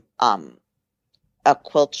from a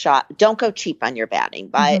quilt shop. Don't go cheap on your batting.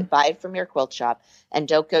 Buy it from your quilt shop and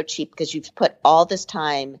don't go cheap, because you've put all this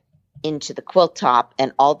time into the quilt top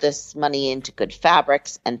and all this money into good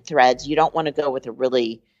fabrics and threads. You don't want to go with a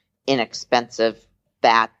really inexpensive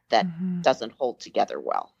bat that doesn't hold together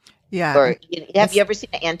well. Yeah. Or have you ever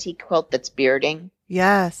seen an antique quilt that's bearding?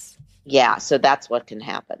 Yes. Yeah. So that's what can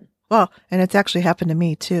happen. Well, and it's actually happened to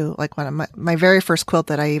me too. Like one of my very first quilt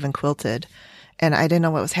that I even quilted, and I didn't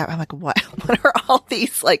know what was happening. I'm like, what are all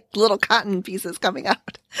these little cotton pieces coming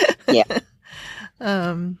out? Yeah.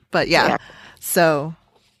 But yeah. So,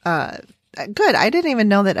 good. I didn't even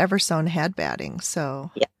know that Eversewn had batting. So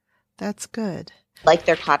that's good. Like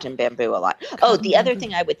their cotton bamboo a lot. The other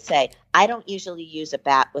thing I would say, I don't usually use a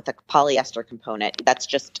bat with a polyester component. That's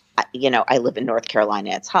just, I live in North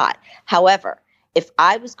Carolina. It's hot. However, if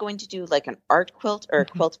I was going to do like an art quilt or a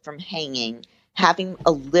quilt from hanging, having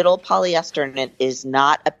a little polyester in it is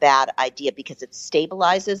not a bad idea because it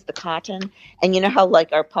stabilizes the cotton. And you know how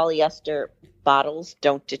our polyester bottles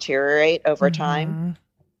don't deteriorate over time.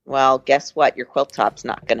 Well, guess what? Your quilt top's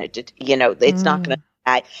not going to, it's not going to.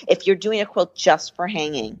 If you're doing a quilt just for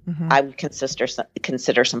hanging, I would consider some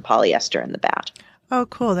polyester in the bat. Oh,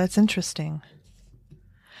 cool. That's interesting.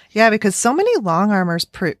 Yeah, because so many long armors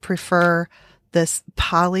prefer this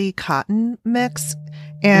poly cotton mix.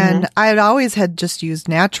 And I had always had just used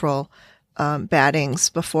natural battings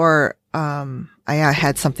before I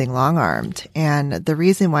had something long armed. And the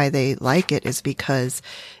reason why they like it is because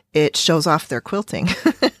it shows off their quilting.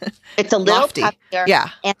 It's a little lofty. puffier, yeah,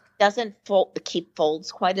 and it doesn't keep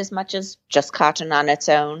folds quite as much as just cotton on its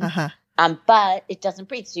own. But it doesn't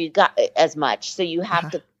breathe, so you got as much. So you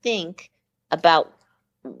have to think about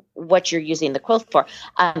what you're using the quilt for.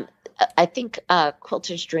 I think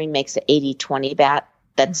Quilter's Dream makes an 80-20 bat.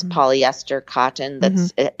 That's polyester cotton.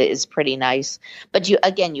 Is pretty nice. But you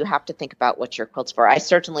have to think about what your quilt's for. I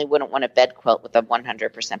certainly wouldn't want a bed quilt with a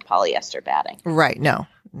 100% polyester batting. Right. No.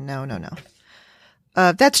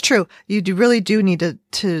 That's true. You really do need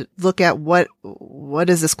to look at what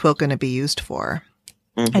is this quilt going to be used for.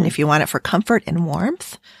 And if you want it for comfort and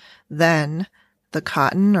warmth, then the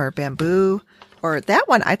cotton or bamboo or that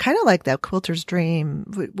one, I kind of like that Quilter's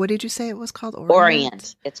Dream. What did you say it was called?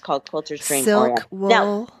 Orient. It's called Quilter's Dream. Silk, Orient. wool.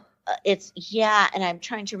 Now, and I'm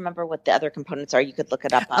trying to remember what the other components are. You could look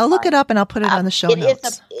it up. I'll look it up and I'll put it on the show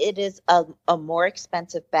notes. It is a more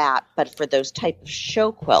expensive bat, but for those type of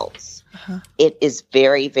show quilts, it is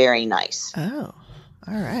very, very nice. Oh,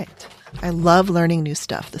 all right. I love learning new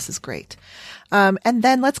stuff. This is great. And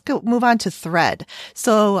then let's move on to thread.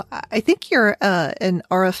 So I think you're an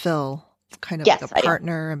Aurifil kind of like a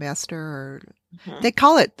partner, ambassador, or they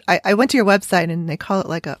call it, I went to your website and they call it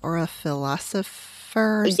like a Aurifilosopher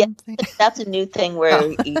or something. That's a new thing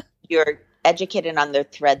where you're educated on their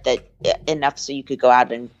thread enough so you could go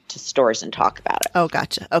out into stores and talk about it. Oh,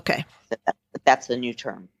 gotcha. Okay. That's the new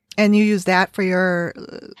term. And you use that for your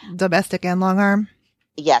domestic and long arm?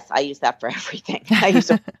 Yes, I use that for everything. I use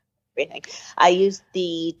it for everything. I use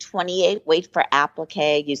the 28 weight for applique.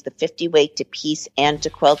 I use the 50 weight to piece and to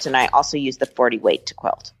quilt, and I also use the 40 weight to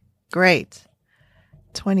quilt. Great.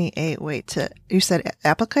 28 weight to, you said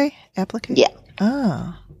applique? Applique? Yeah.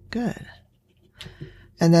 Oh, good.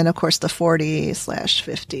 And then, of course, the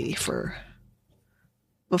 40/50 for...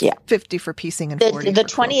 50 for piecing and 40 The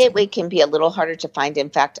 28 weight can be a little harder to find. In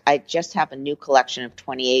fact, I just have a new collection of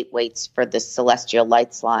 28 weights for the Celestial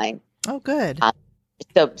Lights line. Oh, good.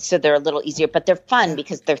 So they're a little easier, but they're fun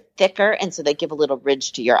because they're thicker, and so they give a little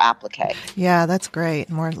ridge to your applique. Yeah, that's great.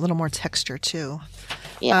 A little more texture too.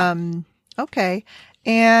 Yeah. Okay.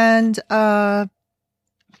 And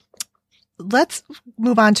let's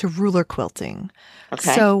move on to ruler quilting.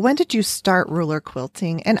 Okay. So when did you start ruler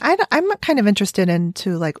quilting? And I'm kind of interested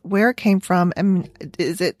into like where it came from. I mean,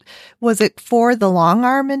 was it for the long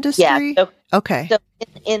arm industry? Yeah. So, okay. So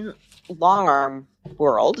in long arm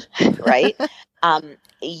world, right?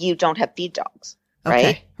 You don't have feed dogs, right?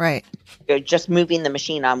 Okay, right. You're just moving the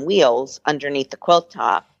machine on wheels underneath the quilt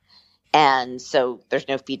top. And so there's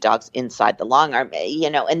no feed dogs inside the long arm,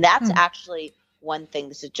 and that's actually one thing.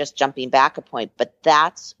 This is just jumping back a point, but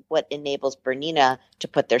that's what enables Bernina to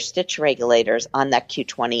put their stitch regulators on that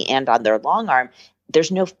Q20 and on their long arm.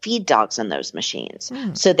 There's no feed dogs on those machines.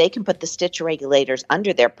 So they can put the stitch regulators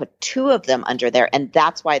under there, put two of them under there, and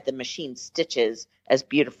that's why the machine stitches as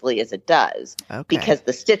beautifully as it does. Okay. Because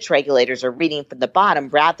the stitch regulators are reading from the bottom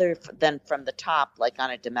rather than from the top like on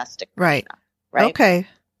a domestic right. Bernina, right? Okay.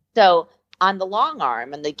 So on the long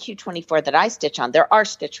arm and the Q24 that I stitch on, there are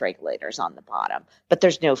stitch regulators on the bottom, but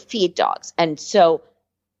there's no feed dogs. And so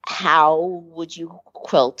how would you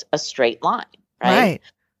quilt a straight line, right?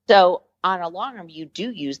 So on a long arm, you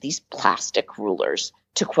do use these plastic rulers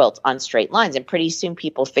to quilt on straight lines. And pretty soon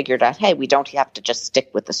people figured out, hey, we don't have to just stick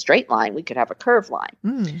with a straight line. We could have a curved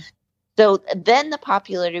line. So then the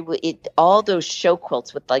popularity, all those show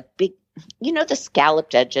quilts with like big, the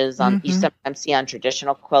scalloped edges you sometimes see on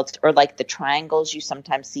traditional quilts, or like the triangles you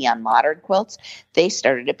sometimes see on modern quilts, they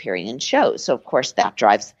started appearing in shows. So of course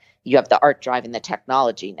you have the art driving the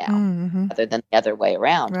technology now rather than the other way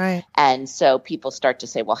around. Right. And so people start to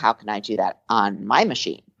say, well, how can I do that on my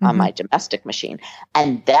machine, on my domestic machine?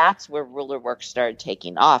 And that's where ruler work started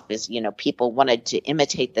taking off is, people wanted to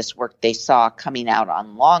imitate this work they saw coming out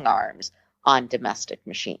on long arms on domestic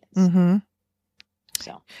machines.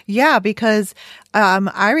 So. Yeah, because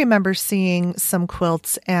I remember seeing some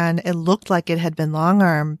quilts and it looked like it had been long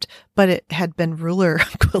armed, but it had been ruler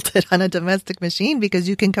quilted on a domestic machine because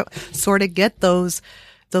you can sort of get those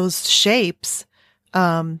shapes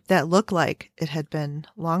that look like it had been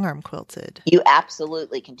long arm quilted. You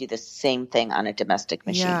absolutely can do the same thing on a domestic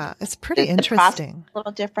machine. Yeah, it's pretty The process is interesting. a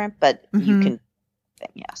little different, but you can,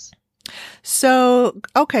 yes. So,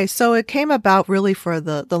 okay, so it came about really for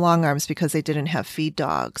the long arms because they didn't have feed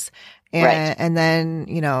dogs. Right. And then,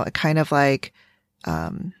 it kind of like,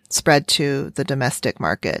 spread to the domestic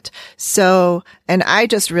market. So, and I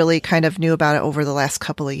just really kind of knew about it over the last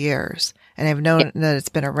couple of years. And I've known that it's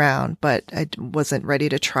been around, but I wasn't ready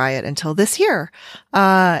to try it until this year.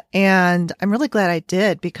 And I'm really glad I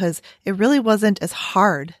did because it really wasn't as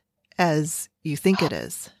hard as you think it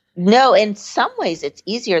is. No, in some ways it's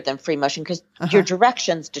easier than free motion because your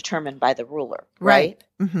direction's determined by the ruler, right?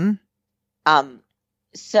 Mm-hmm.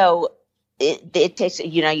 So it takes,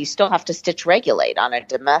 you still have to stitch regulate on a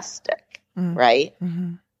domestic, right?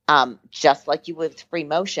 Mm-hmm. Just like you would with free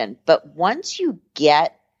motion. But once you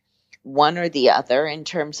get one or the other in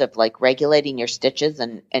terms of like regulating your stitches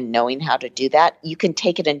and knowing how to do that, you can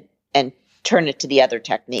take it and turn it to the other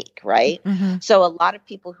technique, right? Mm-hmm. So a lot of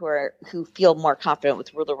people who feel more confident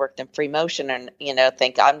with ruler work than free motion and,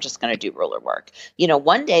 think I'm just going to do ruler work.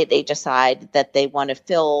 One day they decide that they want to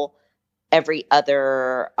fill every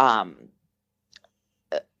other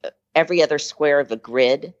square of a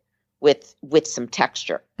grid with some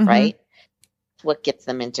texture, right? What gets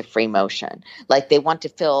them into free motion. Like they want to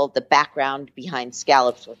fill the background behind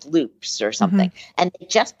scallops with loops or something. And they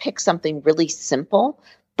just pick something really simple.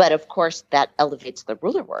 But of course that elevates the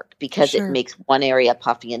ruler work because it makes one area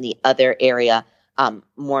puffy and the other area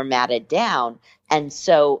more matted down. And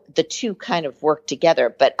so the two kind of work together.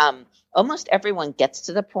 But almost everyone gets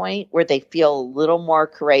to the point where they feel a little more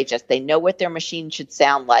courageous. They know what their machine should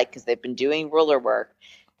sound like because they've been doing ruler work.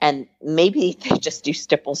 And maybe they just do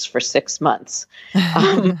stipples for 6 months.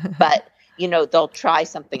 But, they'll try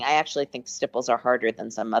something. I actually think stipples are harder than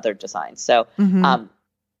some other designs. So,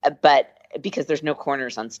 but because there's no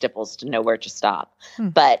corners on stipples to know where to stop.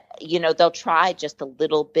 But, they'll try just a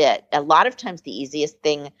little bit. A lot of times the easiest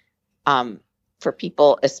thing for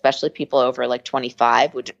people, especially people over like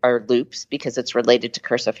 25, which are loops because it's related to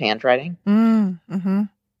cursive handwriting.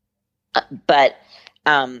 But,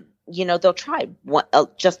 they'll try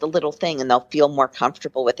just a little thing and they'll feel more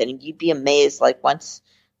comfortable with it. And you'd be amazed, like once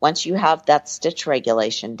you have that stitch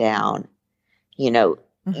regulation down, you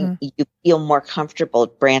feel more comfortable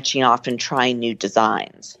branching off and trying new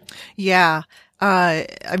designs. Yeah. I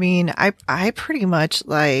mean, I pretty much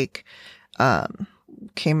like,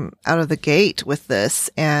 came out of the gate with this,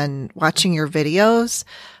 and watching your videos,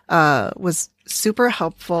 was super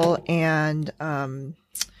helpful. And,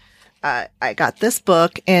 I got this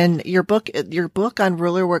book, and your book on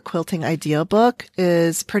ruler work quilting idea book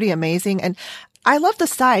is pretty amazing. And I love the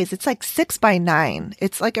size. It's like 6x9.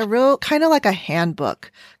 It's like a real kind of like a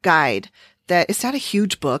handbook guide that it's not a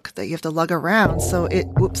huge book that you have to lug around. So it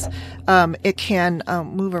can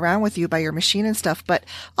move around with you by your machine and stuff. But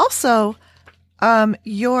also,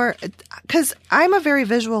 cause I'm a very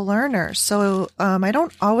visual learner. So, I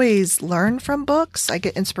don't always learn from books. I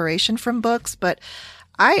get inspiration from books, but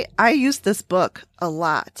I use this book a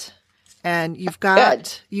lot, and you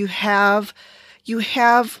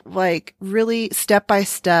have like really step by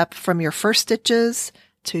step from your first stitches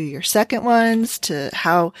to your second ones to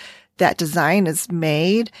how that design is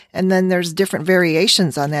made. And then there's different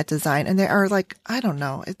variations on that design. And there are like, I don't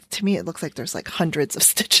know, to me, it looks like there's like hundreds of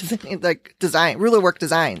stitches in like ruler work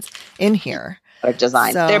designs in here. Or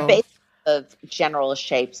designs. So, they're based of general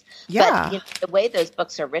shapes. Yeah. But the way those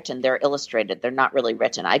books are written, they're illustrated. They're not really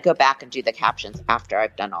written. I go back and do the captions after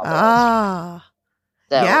I've done all those.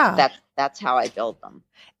 So yeah. That's how I build them.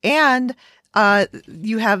 And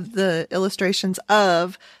you have the illustrations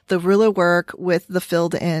of the ruler work with the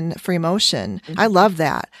filled in free motion. I love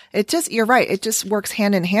that. You're right. It just works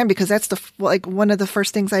hand in hand because that's one of the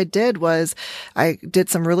first things I did was I did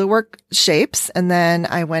some ruler work shapes, and then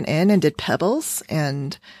I went in and did pebbles,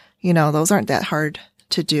 and those aren't that hard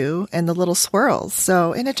to do, and the little swirls.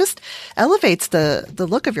 So, and it just elevates the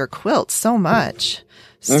look of your quilt so much.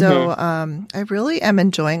 So, I really am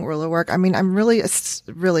enjoying ruler work. I mean, I'm really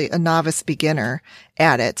a novice beginner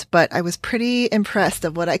at it, but I was pretty impressed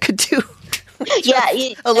of what I could do.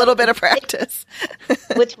 A little bit of practice.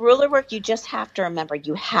 With ruler work, you just have to remember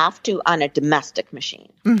you have to, on a domestic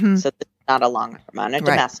machine. So it's not a long arm, on a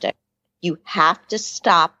domestic, you have to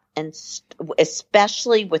stop. And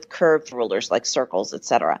especially with curved rulers like circles,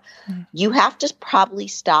 etc., you have to probably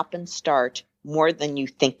stop and start more than you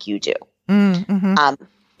think you do.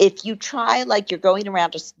 If you try, like you're going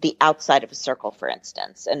around just the outside of a circle, for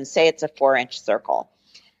instance, and say it's a 4-inch circle,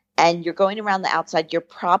 and you're going around the outside, you're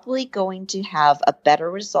probably going to have a better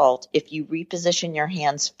result if you reposition your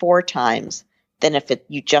hands 4 times than if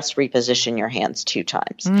you just reposition your hands 2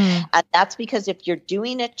 times. And that's because if you're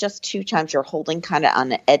doing it just 2 times, you're holding kind of on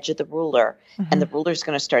the edge of the ruler, and the ruler is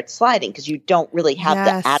going to start sliding because you don't really have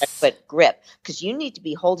the adequate grip, because you need to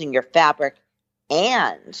be holding your fabric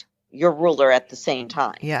and your ruler at the same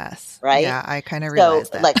time. Yes. Right? Yeah, I kind of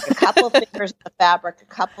realized that. Like a couple of fingers on the fabric, a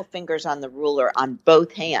couple of fingers on the ruler on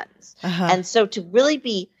both hands. And so to really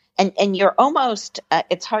be, and you're almost,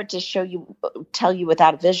 it's hard to tell you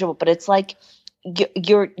without a visual, but it's like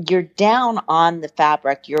you're down on the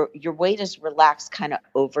fabric. Your weight is relaxed kind of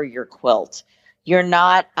over your quilt. You're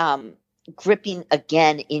not gripping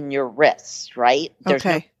again in your wrists, right?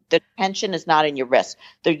 The tension is not in your wrist.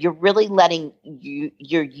 You're really letting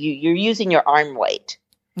you're using your arm weight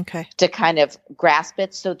to kind of grasp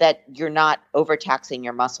it so that you're not overtaxing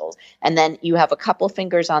your muscles. And then you have a couple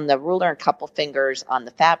fingers on the ruler and a couple fingers on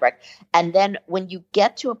the fabric. And then when you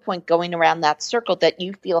get to a point going around that circle that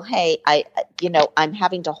you feel, hey, I'm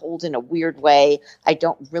having to hold in a weird way, I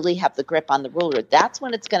don't really have the grip on the ruler, that's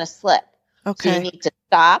when it's going to slip. So you need to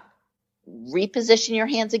stop, reposition your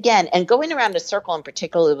hands again, and going around a circle in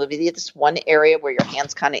particular will be this one area where your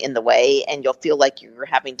hand's kind of in the way and you'll feel like you're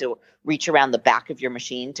having to reach around the back of your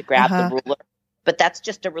machine to grab the ruler, but that's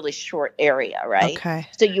just a really short area, right?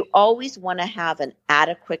 So you always want to have an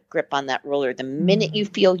adequate grip on that ruler. The minute you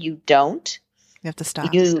feel you don't, you have to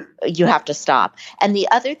stop. You have to stop. And the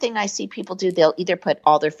other thing I see people do, they'll either put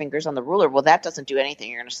all their fingers on the ruler. Well, that doesn't do anything.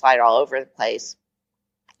 You're going to slide all over the place.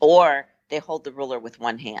 Or they hold the ruler with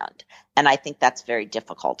one hand. And I think that's very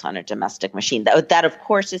difficult on a domestic machine. That of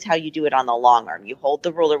course, is how you do it on the long arm. You hold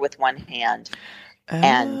the ruler with one hand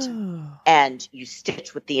and you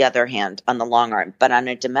stitch with the other hand on the long arm. But on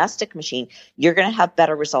a domestic machine, you're going to have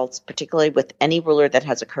better results, particularly with any ruler that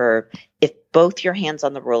has a curve, if both your hands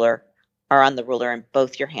on the ruler are on the ruler and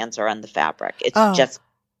both your hands are on the fabric. It's just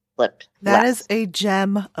flipped. That is a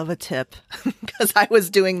gem of a tip, because I was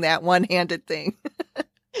doing that one-handed thing.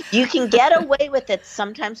 You can get away with it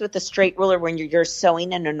sometimes with a straight ruler when you're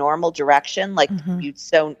sewing in a normal direction, like you'd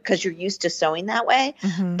sew because you're used to sewing that way.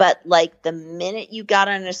 But like the minute you got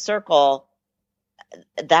on a circle,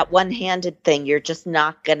 that one-handed thing, you're just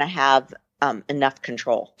not going to have enough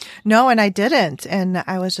control. No, and I didn't. And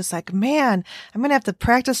I was just like, man, I'm going to have to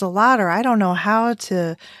practice a lot, or I don't know how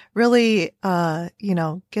to really,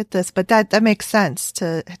 get this. But that makes sense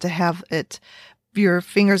to have your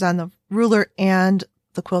fingers on the ruler and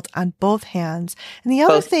the quilt on both hands. And the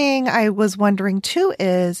other thing I was wondering too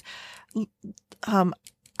is,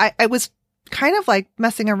 I was kind of like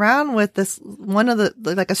messing around with this one of the,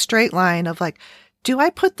 like a straight line of like, do I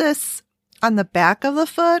put this on the back of the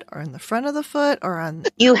foot or in the front of the foot or on,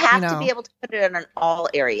 you have to be able to put it on all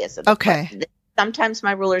areas of the foot. Sometimes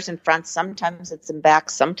my ruler's in front, sometimes it's in back,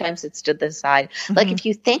 sometimes it's to the side. Like if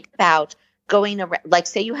you think about going around, like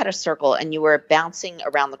say you had a circle and you were bouncing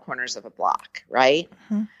around the corners of a block, right?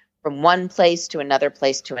 From one place to another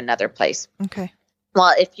place to another place.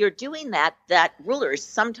 Well, if you're doing that, that ruler is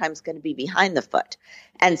sometimes going to be behind the foot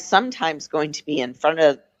and sometimes going to be in front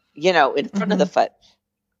of, of the foot.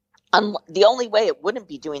 The only way it wouldn't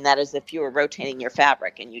be doing that is if you were rotating your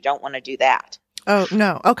fabric, and you don't want to do that. Oh,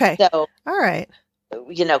 no. Okay. So, all right.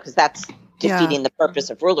 Because that's defeating the purpose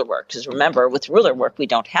of ruler work. Because remember, with ruler work, we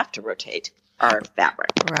don't have to rotate our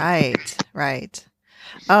fabric. Right.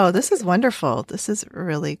 Oh, this is wonderful. This is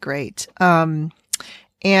really great. And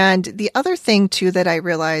the other thing too that I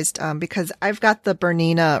realized, because I've got the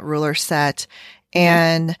Bernina ruler set,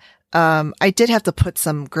 and I did have to put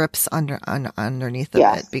some grips underneath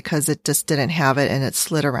of it because it just didn't have it and it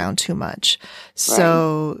slid around too much.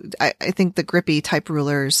 So I think the grippy type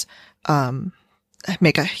rulers, it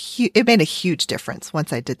made a huge difference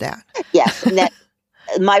once I did that. Yes. And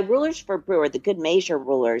my rulers for Brewer, the Good Measure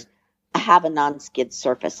rulers, have a non-skid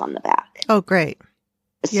surface on the back. Oh, great.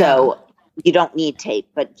 So you don't need tape.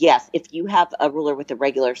 But yes, if you have a ruler with a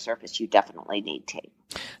regular surface, you definitely need tape.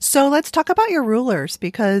 So let's talk about your rulers,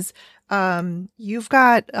 because you've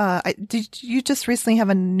got, did you just recently have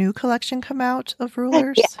a new collection come out of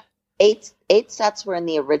rulers? Yeah. Eight sets were in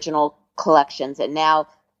the original collections, and now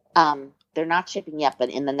they're not shipping yet, but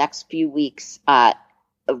in the next few weeks, I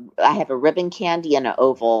have a ribbon candy and an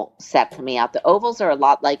oval set coming out. The ovals are a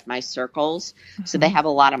lot like my circles, so they have a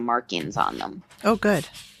lot of markings on them. Oh, good.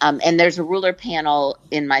 And there's a ruler panel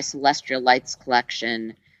in my Celestial Lights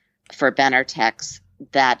collection for Benartex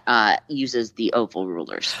that uses the oval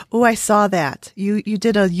rulers. Oh, I saw that. You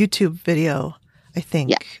did a YouTube video, I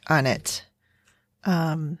think, on it.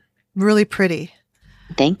 Really pretty.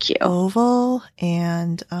 Thank you. Oval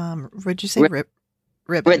and, would you say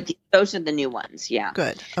ribbon? Those are the new ones. Yeah.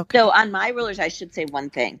 Good. Okay. So on my rulers, I should say one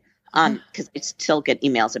thing, because I still get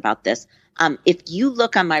emails about this. If you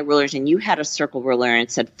look on my rulers and you had a circle ruler and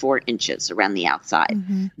it said 4 inches around the outside,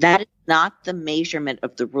 that is not the measurement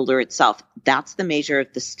of the ruler itself. That's the measure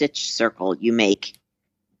of the stitch circle you make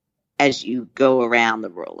as you go around the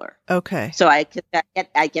ruler. Okay. So I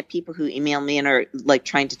get people who email me and are like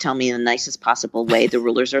trying to tell me in the nicest possible way the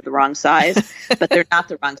rulers are the wrong size, but they're not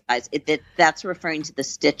the wrong size. That's referring to the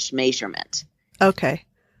stitch measurement. Okay.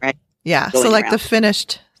 Right. Yeah. So like the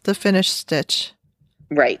finished stitch.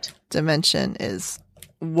 Right. Dimension is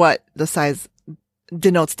what the size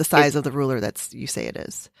denotes the size of the ruler you say it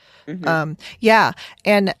is. Mm-hmm. Yeah.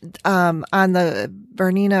 And on the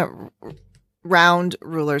Bernina round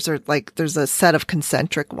rulers there's a set of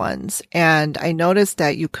concentric ones. And I noticed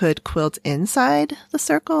that you could quilt inside the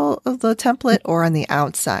circle of the template or on the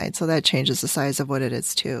outside. So that changes the size of what it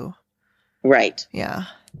is too. Right. Yeah.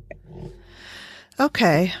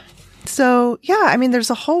 Okay. So yeah, I mean, there's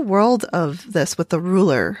a whole world of this with the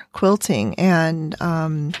ruler quilting, and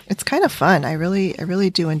it's kind of fun. I really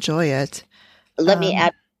do enjoy it. Let me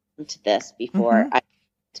add to this before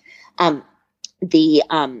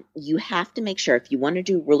you have to make sure if you want to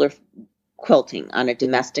do ruler quilting on a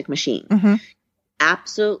domestic machine,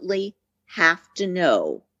 absolutely have to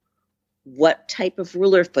know what type of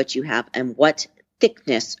ruler foot you have and what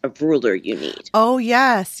thickness of ruler you need. Oh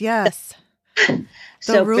yes.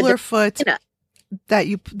 So the ruler foot that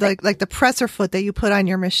you like the presser foot that you put on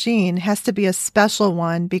your machine has to be a special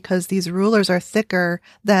one because these rulers are thicker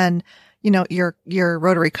than, your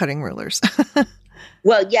rotary cutting rulers.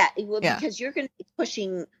 Well, yeah. Because you're going to be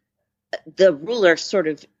pushing the ruler sort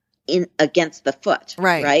of in against the foot.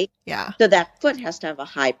 Right. Yeah. So that foot has to have a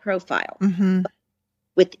high profile. Mm-hmm.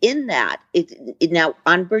 Within that, now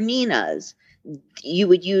on Berninas, you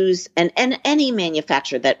would use and any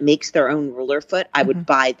manufacturer that makes their own ruler foot, I would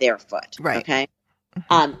buy their foot. Right. Okay.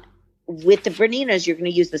 With the Berninas, you're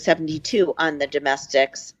going to use the 72 on the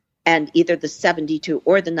domestics, and either the 72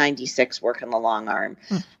 or the 96 work on the long arm.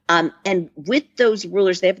 And with those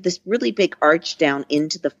rulers, they have this really big arch down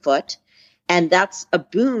into the foot. And that's a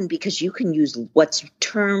boon because you can use what's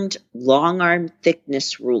termed long arm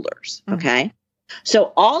thickness rulers. Okay.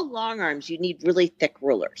 So all long arms, you need really thick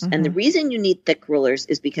rulers. And the reason you need thick rulers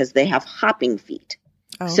is because they have hopping feet.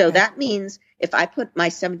 Okay. So that means if I put my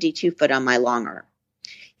 72 foot on my long arm,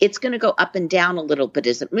 it's going to go up and down a little bit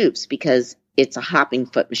as it moves because it's a hopping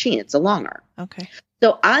foot machine. It's a long arm. Okay.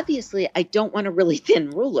 So obviously I don't want a really thin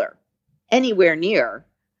ruler anywhere near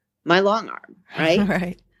my long arm, right?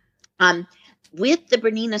 Right. With the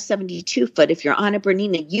Bernina 72 foot, if you're on a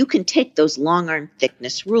Bernina, you can take those long arm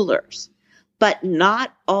thickness rulers. But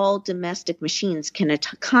not all domestic machines can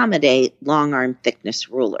accommodate long arm thickness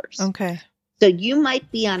rulers. Okay. So you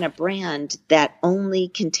might be on a brand that only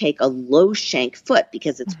can take a low shank foot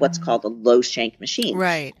because it's what's called a low shank machine.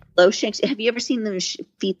 Right. Low shanks. Have you ever seen the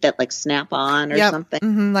feet that like snap on or something?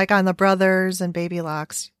 Mm-hmm. Like on the Brothers and Baby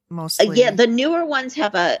Locks mostly. Yeah, the newer ones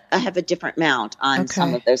have a different mount on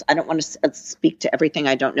some of those. I don't want to speak to everything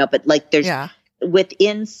I don't know, but like there's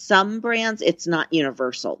within some brands, it's not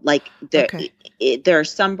universal. Like there are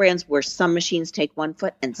some brands where some machines take 1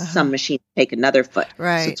 foot and some machines take another foot.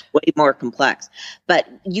 Right. So it's way more complex. But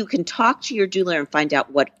you can talk to your jeweler and find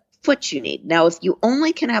out what foot you need. Now, if you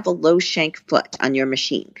only can have a low shank foot on your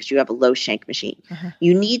machine, because you have a low shank machine,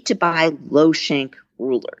 you need to buy low shank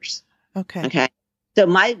rulers. Okay. So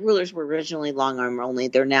my rulers were originally long arm only.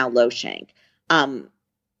 They're now low shank.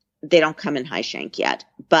 They don't come in high shank yet,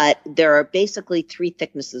 but there are basically 3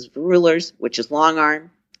 thicknesses of rulers, which is long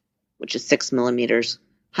arm, which is 6 millimeters,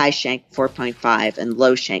 high shank 4.5, and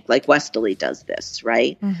low shank, like Westerly does this,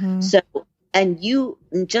 right? So, and you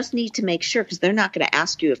just need to make sure, because they're not going to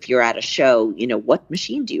ask you if you're at a show, what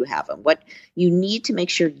machine do you have? And what you need to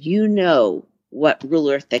make sure you know what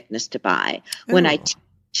ruler thickness to buy. When I teach,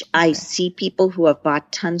 I see people who have bought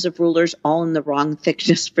tons of rulers all in the wrong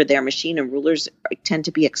thickness for their machine, and rulers tend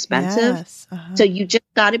to be expensive. Yes. So you just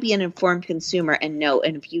got to be an informed consumer and know.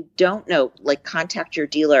 And if you don't know, like contact your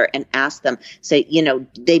dealer and ask them, say,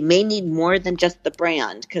 they may need more than just the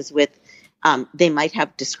brand because they might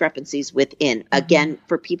have discrepancies within. Again,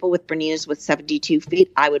 for people with Berninas with 72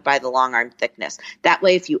 feet, I would buy the long arm thickness. That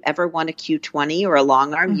way, if you ever want a Q20 or a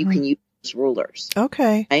long arm, you can use rulers.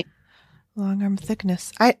 Okay. Right? Long arm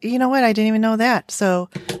thickness. You know what? I didn't even know that. So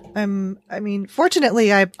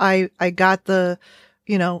fortunately I got the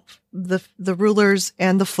rulers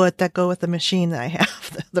and the foot that go with the machine that I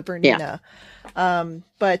have, the Bernina.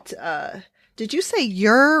 Did you say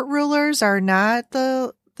your rulers are not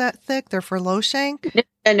that thick? They're for low shank?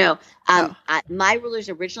 No. My rulers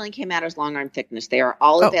originally came out as long arm thickness. They are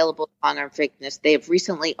all available as long arm thickness. They have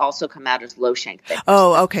recently also come out as low shank thickness.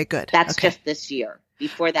 Oh, okay, good. That's just this year.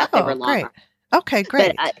 Before that, they were long arm. Okay,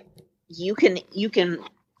 great. But you can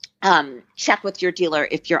check with your dealer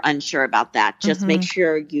if you're unsure about that. Just make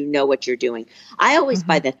sure you know what you're doing. I always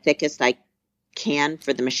buy the thickest I can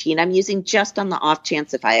for the machine I'm using, just on the off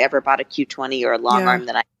chance if I ever bought a Q20 or a long arm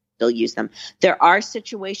that I still use them. There are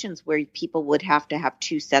situations where people would have to have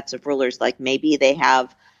two sets of rulers, like maybe they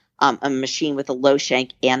have a machine with a low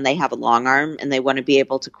shank and they have a long arm and they want to be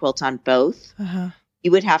able to quilt on both.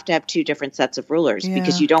 You would have to have two different sets of rulers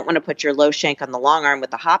because you don't want to put your low shank on the long arm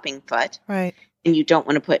with a hopping foot. Right. And you don't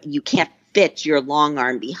want to you can't fit your long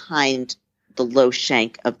arm behind the low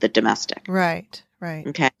shank of the domestic. Right.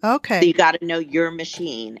 Okay. So you got to know your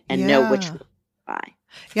machine and know which one to buy.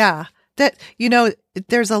 Yeah. That,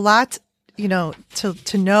 there's a lot,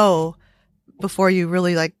 to know before you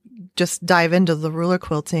really like just dive into the ruler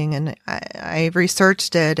quilting. And I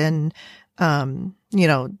researched it and,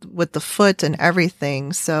 with the foot and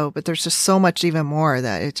everything. So, but there's just so much even more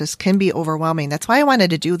that it just can be overwhelming. That's why I wanted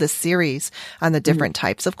to do this series on the different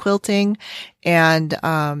types of quilting and,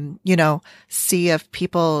 see if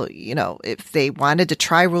people, if they wanted to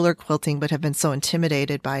try ruler quilting, but have been so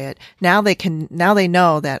intimidated by it. Now they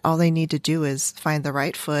know that all they need to do is find the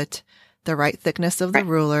right foot, the right thickness of the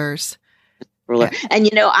rulers. And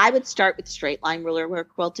I would start with straight line ruler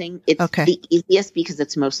quilting. It's the easiest because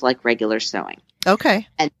it's most like regular sewing. Okay.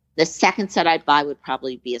 And the second set I'd buy would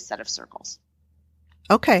probably be a set of circles.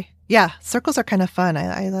 Okay. Yeah. Circles are kind of fun.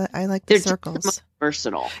 I like the circles. They're just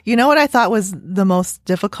versatile. You know what I thought was the most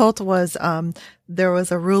difficult was there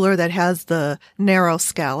was a ruler that has the narrow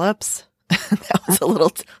scallops. That was a little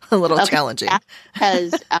challenging.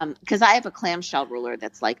 Because I have a clamshell ruler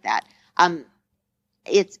that's like that.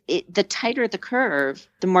 The tighter the curve,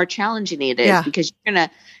 the more challenging it is because you're going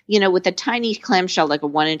to, with a tiny clamshell, like a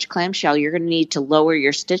 1-inch clamshell, you're going to need to lower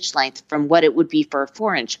your stitch length from what it would be for a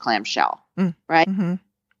 4-inch clamshell. Right.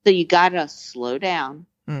 So you got to slow down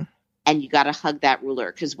and you got to hug that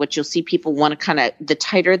ruler. Cause what you'll see people want to the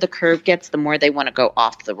tighter the curve gets, the more they want to go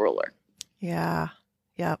off the ruler. Yeah.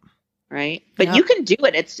 Yep. Right. But you can do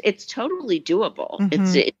it. It's totally doable.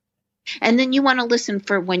 And then you want to listen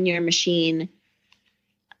for when your machine,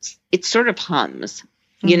 it sort of hums,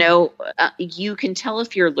 you can tell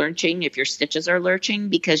if you're lurching, if your stitches are lurching,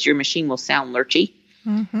 because your machine will sound lurchy.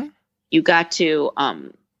 You got to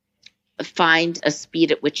find a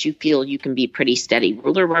speed at which you feel you can be pretty steady.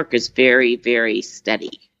 Ruler work is very, very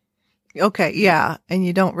steady. Okay. Yeah. And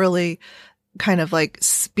you don't really kind of like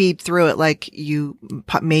speed through it like you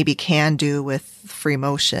maybe can do with free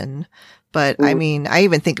motion. But I mean, I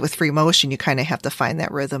even think with free motion, you kind of have to find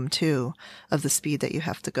that rhythm too of the speed that you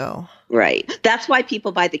have to go. Right. That's why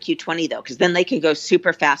people buy the Q20 though, because then they can go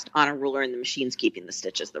super fast on a ruler and the machine's keeping the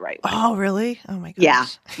stitches the right way. Oh, really? Oh my gosh. Yeah.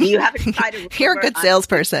 You haven't tried a ruler. You're a good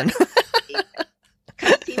salesperson.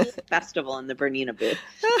 Come see me at the festival in the Bernina booth.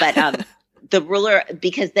 But the ruler,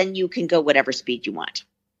 because then you can go whatever speed you want.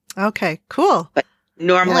 Okay, cool. But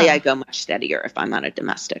normally I go much steadier if I'm on a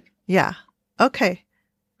domestic. Yeah. Okay.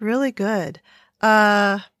 Really good.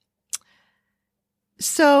 So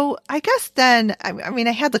I guess then, I mean,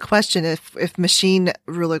 I had the question if machine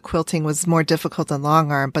ruler quilting was more difficult than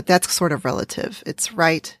long arm, but that's sort of relative. It's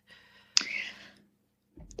right.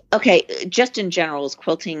 Okay. Just in general, is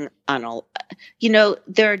quilting on all,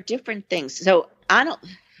 there are different things. So let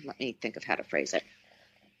me think of how to phrase it.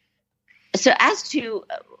 So as to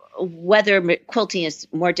whether quilting is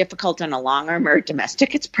more difficult on a long arm or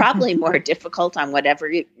domestic, it's probably more difficult on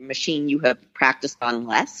whatever machine you have practiced on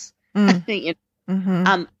less. But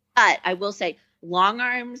I will say long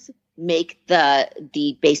arms make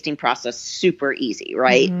the basting process super easy,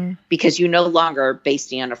 right? Because you no longer are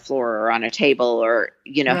basting on a floor or on a table or,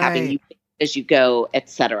 having you as you go,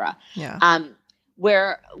 etc. Yeah.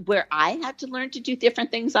 Where I had to learn to do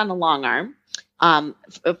different things on a long arm,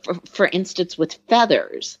 for instance, with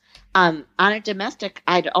feathers. On a domestic,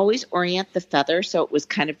 I'd always orient the feather so it was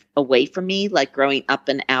kind of away from me, like growing up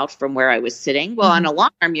and out from where I was sitting. Well, on a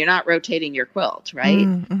long arm, you're not rotating your quilt, right?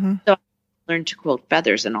 So I learned to quilt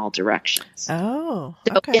feathers in all directions. Oh,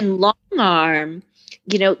 okay. So in long arm,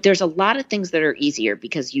 there's a lot of things that are easier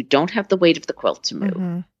because you don't have the weight of the quilt to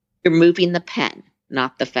move. You're moving the pen,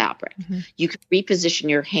 not the fabric. You can reposition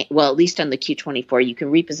your hand. Well, at least on the Q24, you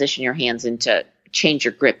can reposition your hands into change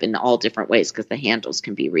your grip in all different ways because the handles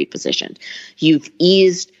can be repositioned. You've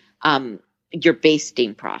eased your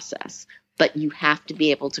basting process, but you have to be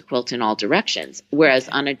able to quilt in all directions. Whereas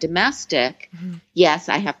on a domestic, yes,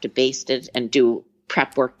 I have to baste it and do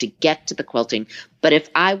prep work to get to the quilting. But if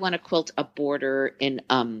I want to quilt a border in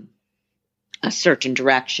a certain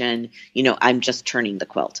direction, I'm just turning the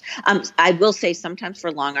quilt. I will say sometimes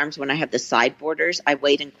for long arms, when I have the side borders, I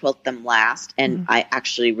wait and quilt them last, and I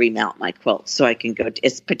actually remount my quilt so I can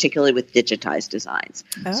it's particularly with digitized designs.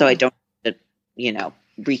 Oh. So I don't have to,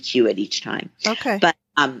 re-cue it each time. Okay. But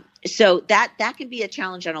so that can be a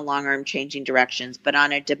challenge on a long arm, changing directions. But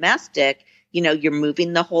on a domestic, you're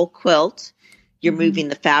moving the whole quilt. You're moving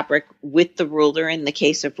the fabric with the ruler in the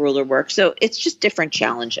case of ruler work. So it's just different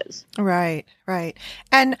challenges. Right.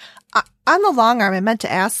 And on the long arm, I meant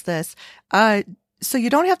to ask this. So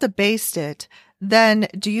you don't have to baste it. Then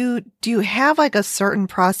do you have like a certain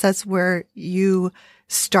process where you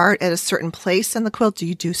start at a certain place in the quilt? Do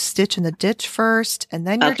you do stitch in the ditch first and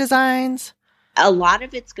then your designs? A lot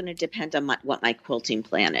of it's going to depend on what my quilting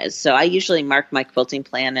plan is. So I usually mark my quilting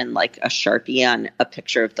plan in like a Sharpie on a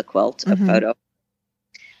picture of the quilt, a photo.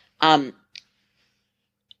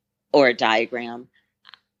 Or a diagram.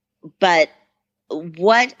 But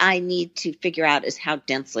what I need to figure out is how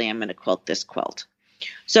densely I'm going to quilt this quilt.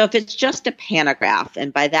 So if it's just a pantograph,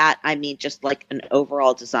 and by that I mean just like an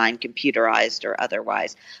overall design, computerized or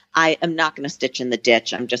otherwise, I am not going to stitch in the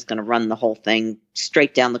ditch. I'm just going to run the whole thing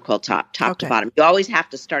straight down the quilt top to bottom. You always have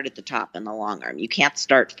to start at the top in the long arm. You can't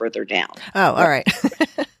start further down. Oh, all right.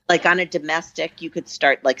 Like on a domestic, you could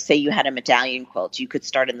start, like say you had a medallion quilt, you could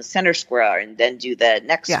start in the center square and then do the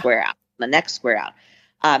next square out, the next square out.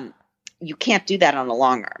 You can't do that on a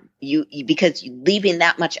long arm. Because leaving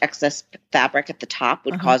that much excess fabric at the top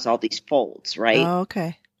would cause all these folds, right? Oh,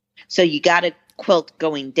 okay. So you got to quilt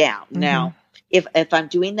going down. Now, if I'm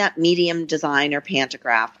doing that medium design or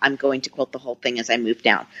pantograph, I'm going to quilt the whole thing as I move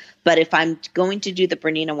down. But if I'm going to do the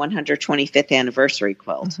Bernina 125th anniversary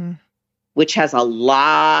quilt, which has a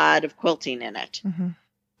lot of quilting in it,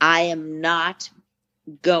 I am not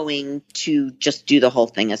going to just do the whole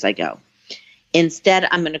thing as I go. Instead,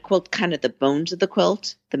 I'm going to quilt kind of the bones of the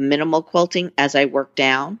quilt, the minimal quilting as I work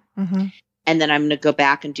down. And then I'm going to go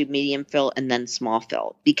back and do medium fill and then small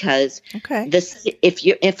fill, because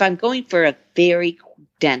if I'm going for a very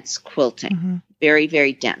dense quilting, very,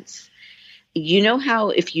 very dense, you know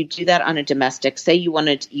how if you do that on a domestic, say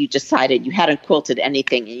you decided you hadn't quilted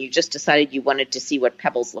anything and you just decided you wanted to see what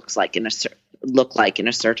pebbles look like in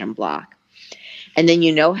a certain block. And then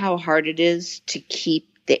you know how hard it is to keep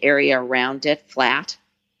the area around it flat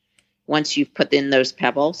once you've put in those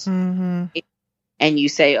pebbles. And you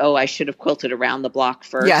say, oh, I should have quilted around the block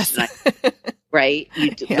first. Yes. Right?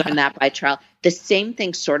 You learn that by trial. The same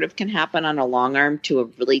thing sort of can happen on a long arm to a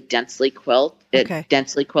really densely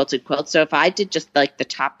quilted quilt. So if I did just like the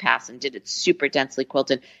top pass and did it super densely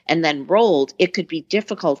quilted and then rolled, it could be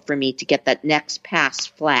difficult for me to get that next pass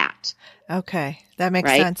flat. Okay. That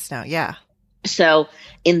makes sense now. Yeah. So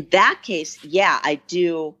in that case, I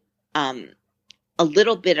do a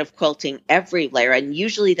little bit of quilting every layer, and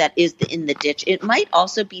usually that is in the ditch. It might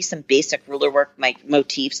also be some basic ruler work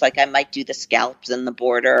motifs, like I might do the scallops in the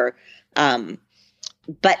border,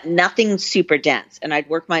 but nothing super dense. And I'd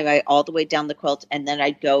work my way all the way down the quilt, and then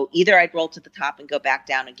I'd roll to the top and go back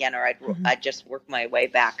down again, or I'd just work my way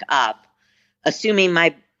back up, assuming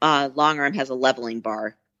my long arm has a leveling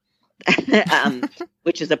bar.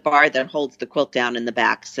 Which is a bar that holds the quilt down in the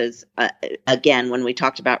back. Says, again, when we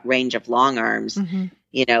talked about range of long arms,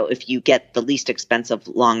 if you get the least expensive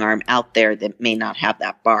long arm out there that may not have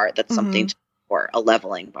that bar, that's something for a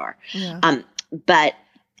leveling bar. Yeah. But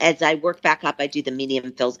as I work back up, I do the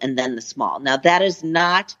medium fills and then the small. Now that is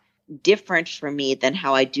not different for me than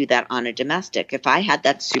how I do that on a domestic. If I had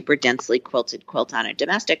that super densely quilted quilt on a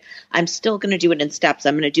domestic, I'm still going to do it in steps.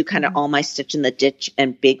 I'm going to do kind of all my stitch in the ditch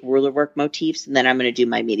and big ruler work motifs, and then I'm going to do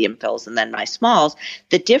my medium fills and then my smalls.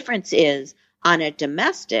 The difference is on a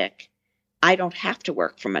domestic, I don't have to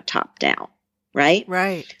work from a top down, right?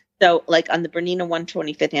 Right. So like on the Bernina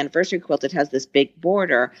 125th anniversary quilt, it has this big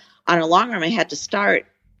border. On a long arm, I had to start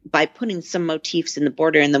by putting some motifs in the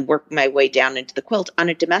border and then work my way down into the quilt. On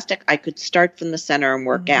a domestic, I could start from the center and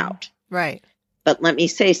work out. Right. But let me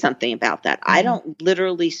say something about that. I don't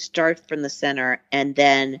literally start from the center and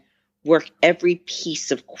then work every piece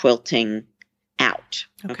of quilting out,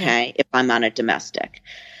 okay, if I'm on a domestic.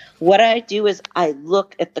 What I do is I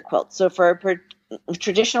look at the quilt. So for a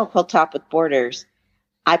traditional quilt top with borders,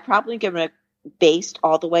 I probably give it a baste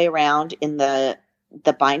all the way around in the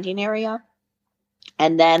binding area.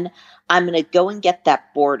 And then I'm going to go and get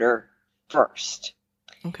that border first.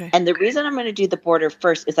 Okay. And the reason I'm going to do the border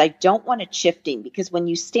first is I don't want it shifting, because when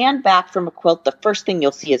you stand back from a quilt, the first thing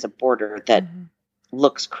you'll see is a border that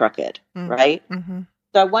looks crooked, right? Mm-hmm.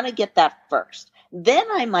 So I want to get that first. Then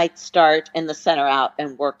I might start in the center out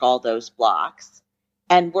and work all those blocks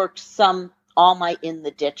and work all my in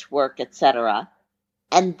the ditch work, etc.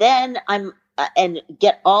 And then and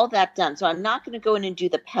get all that done. So I'm not going to go in and do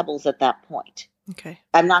the pebbles at that point. Okay.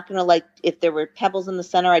 I'm not going to, if there were pebbles in the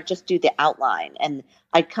center, I'd just do the outline, and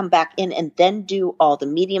I'd come back in and then do all the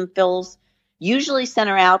medium fills, usually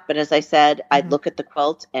center out. But as I said, I'd look at the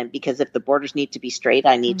quilt, and because if the borders need to be straight,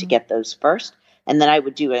 I need to get those first. And then I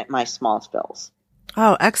would do my small fills.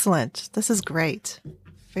 Oh, excellent. This is great.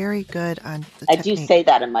 Very good on the I technique. do say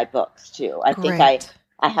that in my books too. I think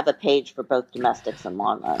I have a page for both domestics and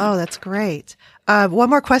long runs. Oh, that's great. One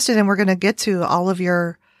more question, and we're going to get to all of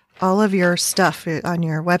your stuff on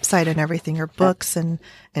your website and everything, your books and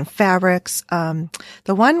fabrics. The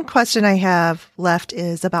one question I have left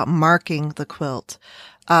is about marking the quilt.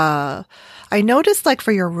 I noticed,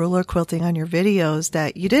 for your ruler quilting on your videos,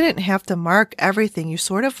 that you didn't have to mark everything. You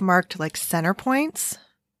sort of marked center points.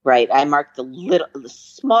 Right. I marked the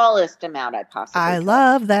smallest amount I possibly could.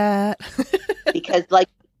 Love that. Because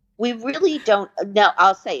we really don't. Now,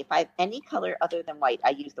 I'll say, if I have any color other than white,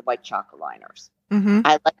 I use the white chalk liners. Mm-hmm.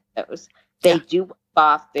 I like those. They do wipe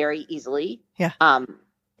off very easily. Yeah.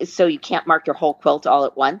 So you can't mark your whole quilt all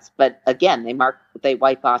at once, but again, they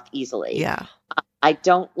wipe off easily. Yeah. I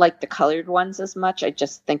don't like the colored ones as much. I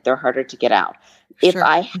just think they're harder to get out. If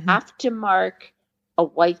I have to mark a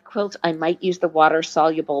white quilt, I might use the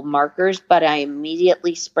water-soluble markers, but I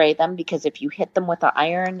immediately spray them, because if you hit them with an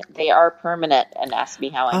iron, they are permanent. And ask me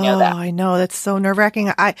how I know that. Oh, I know. That's so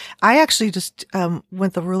nerve-wracking. I actually just,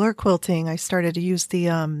 with the ruler quilting, I started to use the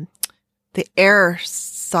air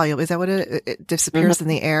soluble. Is that what it disappears in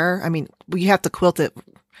the air? I mean, you have to quilt it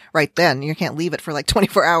right then. You can't leave it for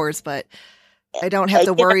 24 hours, but I don't have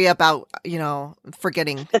to worry about,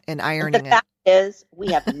 forgetting and ironing it. The it. fact is,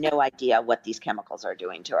 we have no idea what these chemicals are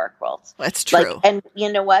doing to our quilts. That's true. And you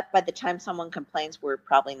know what? By the time someone complains, we're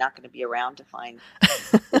probably not going to be around to find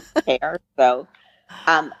repair. So,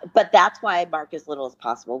 but that's why I mark as little as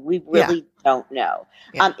possible. We really don't know.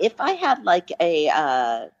 Yeah. If I had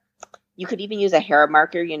you could even use a hair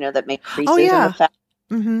marker, that make creases in the fabric.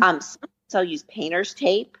 Sometimes I'll use painter's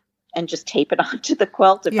tape and just tape it onto the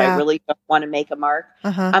quilt if I really don't want to make a mark.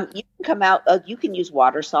 You can come out, you can use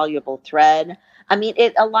water soluble thread. I mean,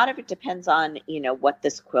 a lot of it depends on, what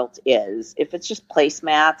this quilt is. If it's just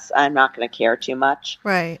placemats, I'm not going to care too much.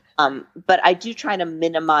 Right. But I do try to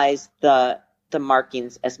minimize the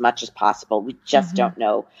markings as much as possible. We just don't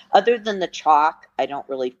know. Other than the chalk, I don't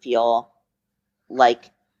really feel like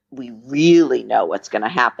we really know what's going to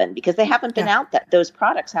happen, because they haven't been out, those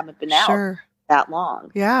products haven't been out that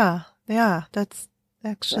long. Yeah. That's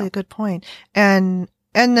actually a good point. And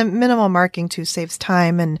the minimal marking too saves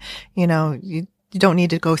time, and, you don't need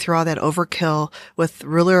to go through all that overkill with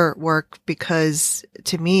ruler work, because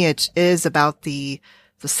to me, it is about the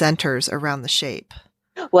centers around the shape.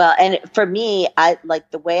 Well, and for me, I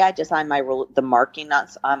like the way I design the marking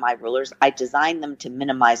on my rulers. I design them to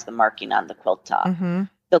minimize the marking on the quilt top.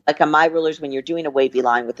 So on my rulers, when you're doing a wavy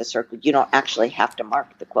line with a circle, you don't actually have to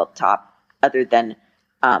mark the quilt top, other than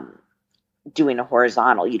doing a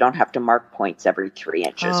horizontal. You don't have to mark points every 3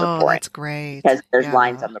 inches or 4 inches. That's great. Because there's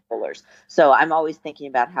lines on the rulers. So I'm always thinking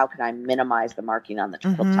about how can I minimize the marking on the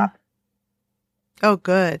quilt top. Oh,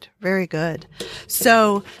 good. Very good.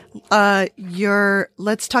 So,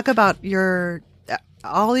 let's talk about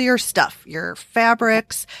all your stuff, your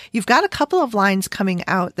fabrics. You've got a couple of lines coming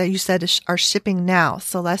out that you said are shipping now.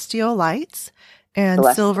 Celestial Lights and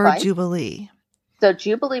Silver Jubilee. So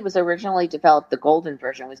Jubilee was originally developed, the golden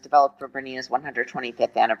version was developed for Bernina's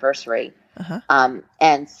 125th anniversary.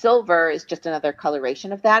 And silver is just another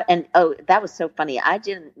coloration of that. And that was so funny. I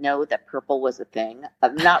didn't know that purple was a thing.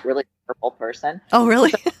 I'm not really a purple person. Oh,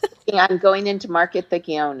 really? So I'm going into market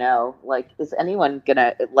thinking, oh no, is anyone going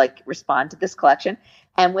to respond to this collection?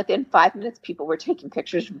 And within 5 minutes, people were taking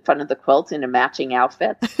pictures in front of the quilt in a matching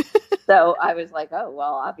outfit. So I was like, oh,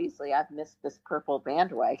 well, obviously I've missed this purple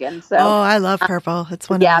bandwagon. So I love purple. It's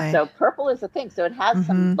one of my... so purple is a thing. So it has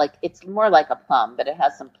some, it's more like a plum, but it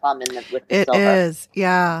has some plum with the silver. It is.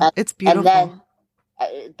 Yeah. It's beautiful. And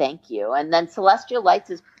then, thank you. And then Celestial Lights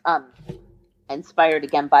is inspired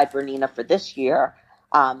again by Bernina for this year.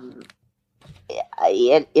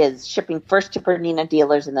 It is shipping first to Bernina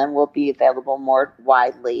dealers, and then will be available more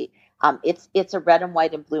widely. It's a red and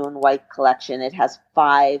white and blue and white collection. It has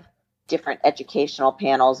 5 different educational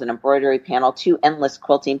panels, an embroidery panel, 2 endless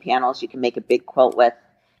quilting panels you can make a big quilt with,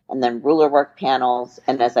 and then ruler work panels.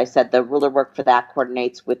 And as I said, the ruler work for that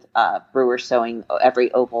coordinates with Brewer Sewing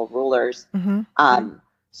Every Oval Rulers.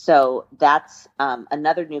 So that's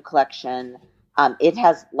another new collection. It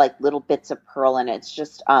has like little bits of pearl in it. It's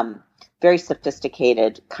just very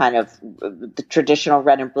sophisticated, kind of the traditional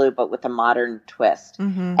red and blue, but with a modern twist.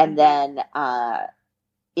 And then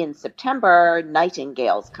in September,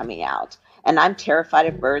 Nightingale's coming out. And I'm terrified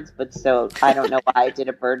of birds, but so I don't know why I did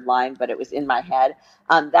a bird line, but it was in my head.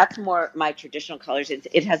 That's more my traditional colors.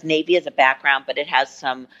 It has navy as a background, but it has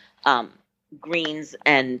some greens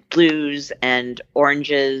and blues and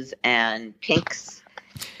oranges and pinks.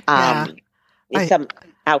 Some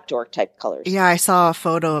outdoor type colors. Yeah, I saw a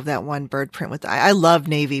photo of that one bird print with. I love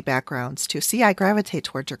navy backgrounds too. See, I gravitate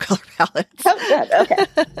towards your color palettes. Oh, good.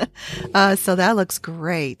 Okay. So that looks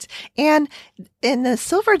great. And in the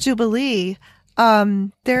Silver Jubilee,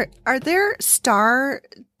 there star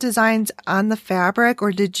designs on the fabric,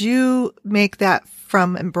 or did you make that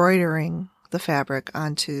from embroidering the fabric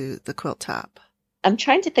onto the quilt top? I'm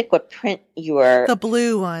trying to think what print you were. The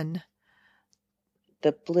blue one.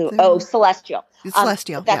 The blue. Oh, Celestial.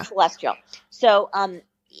 Celestial. That's Celestial. So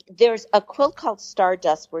there's a quilt called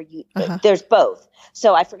Stardust where there's both.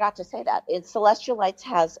 So I forgot to say that. Celestial Lights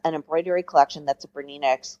has an embroidery collection that's a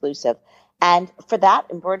Bernina exclusive. And for that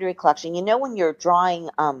embroidery collection, when you're drawing,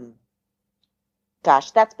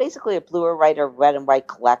 that's basically a blue or white or red and white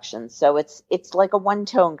collection. So it's like a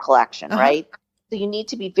one-tone collection, right? So you need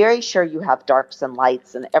to be very sure you have darks and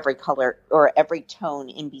lights and every color or every tone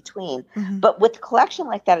in between. But with a collection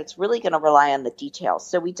like that, it's really going to rely on the details.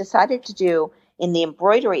 So we decided to do in the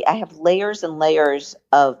embroidery, I have layers and layers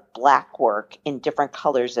of black work in different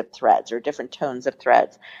colors of threads or different tones of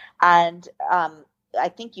threads. And I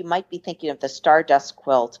think you might be thinking of the Stardust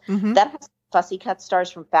quilt. That has fussy cut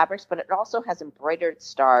stars from fabrics, but it also has embroidered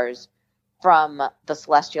stars from the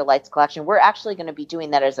Celestial Lights collection. We're actually going to be doing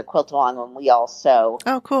that as a quilt along when we all sew.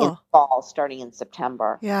 Oh, cool. In fall, starting in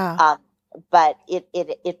September. Yeah. But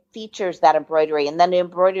it features that embroidery, and then the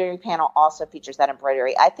embroidery panel also features that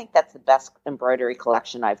embroidery. I think that's the best embroidery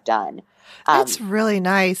collection I've done. That's really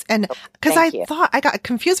nice. And because thought I got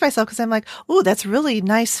confused myself because I'm like, oh, that's really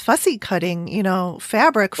nice fussy cutting,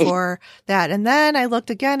 fabric for that. And then I looked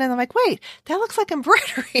again and I'm like, wait, that looks like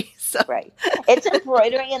embroidery. So. Right. It's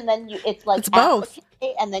embroidery and then it's both.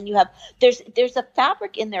 And then you have, there's a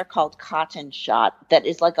fabric in there called Cotton Shot that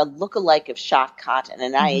is like a lookalike of shot cotton.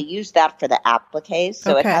 And I use that for the appliques.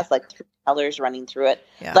 So it has like 3 colors running through it,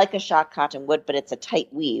 like a shot cotton would, but it's a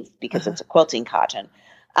tight weave because it's a quilting cotton.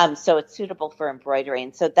 So it's suitable for embroidery.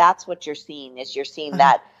 And so that's what you're seeing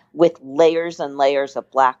that with layers and layers of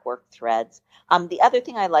black work threads. The other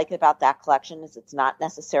thing I like about that collection is it's not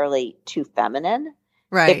necessarily too feminine.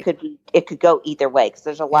 Right. It could go either way because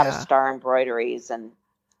there's a lot of star embroideries and,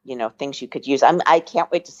 things you could use. I can't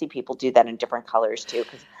wait to see people do that in different colors too.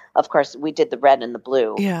 Because of course we did the red and the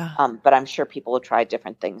blue. Yeah. But I'm sure people will try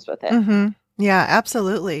different things with it. Yeah,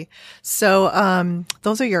 absolutely. So,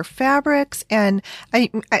 those are your fabrics. And I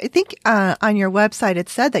think, on your website, it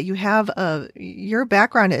said that you have your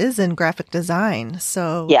background is in graphic design.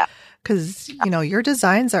 So, yeah, cause your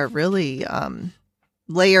designs are really,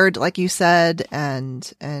 layered, like you said,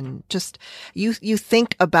 and just you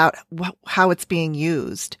think about how it's being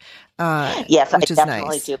used. Yes, which I is definitely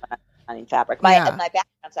nice. do when I'm designing fabric. My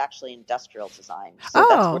background's actually industrial design, so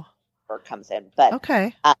that's where work comes in. But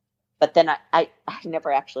okay. But then I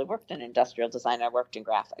never actually worked in industrial design. I worked in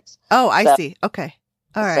graphics. Oh, I see. Okay,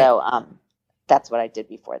 all right. So that's what I did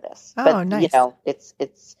before this. Oh, but, nice.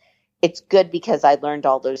 It's good because I learned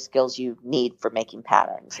all those skills you need for making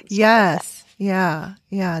patterns. And yes. Yeah.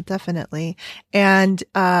 Yeah, definitely. And,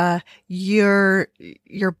 your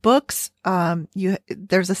books,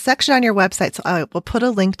 there's a section on your website. So I will put a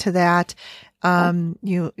link to that.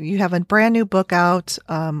 You have a brand new book out,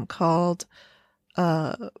 called,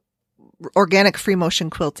 Organic Free Motion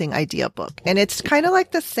Quilting Idea Book. And it's kind of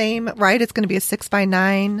like the same, right? It's going to be a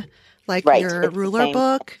 6x9, like your ruler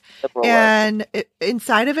book. And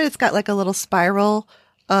inside of it, it's got like a little spiral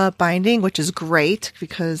binding, which is great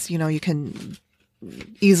because, you can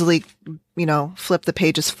easily, flip the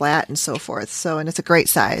pages flat and so forth. So, and it's a great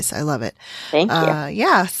size. I love it. Thank you.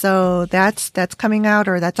 Yeah. So that's coming out,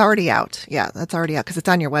 or that's already out. Yeah, that's already out because it's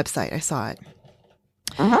on your website. I saw it.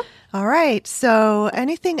 All right. So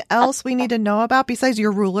anything else we need to know about besides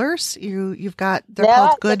your rulers? They're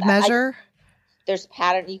called Good Measure. There's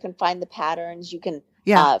pattern. You can find the patterns. You can,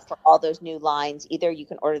 for all those new lines, either you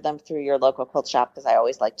can order them through your local quilt shop because I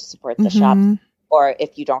always like to support the shop. Or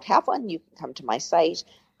if you don't have one, you can come to my site.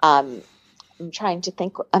 I'm trying to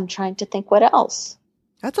think what else.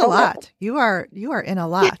 That's a lot. You are in a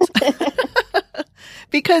lot.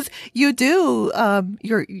 Because you do,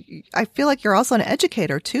 I feel like you're also an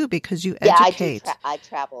educator too, because you educate. Yeah, I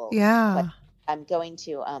travel. Yeah. But I'm going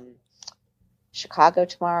to Chicago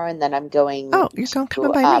tomorrow, and then I'm going. Oh, you're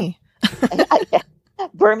coming by me.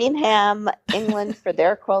 Birmingham, England for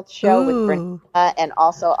their quilt show with Bernina, and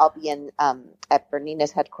also I'll be in at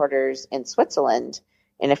Bernina's headquarters in Switzerland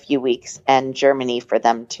in a few weeks, and Germany for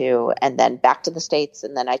them too, and then back to the States,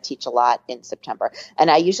 and then I teach a lot in September,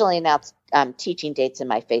 and I usually announce teaching dates in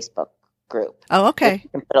my Facebook group. Oh, okay. You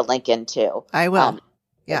can put a link in too. I will.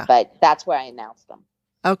 Yeah, but that's where I announce them.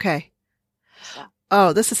 Okay. So.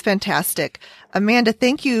 Oh, this is fantastic. Amanda,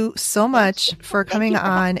 thank you so much for coming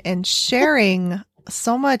on and sharing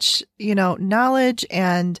so much, knowledge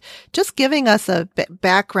and just giving us a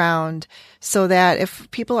background so that if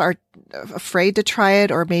people are afraid to try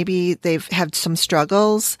it or maybe they've had some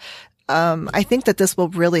struggles, I think that this will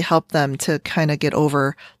really help them to kind of get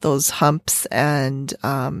over those humps and,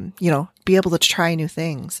 be able to try new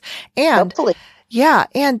things. And hopefully. Yeah.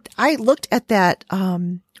 And I looked at that,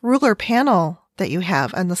 ruler panel that you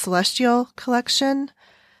have on the Celestial collection,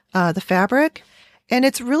 the fabric. And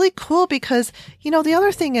it's really cool because, the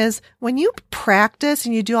other thing is when you practice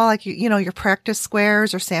and you do all like, your practice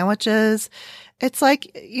squares or sandwiches, it's like,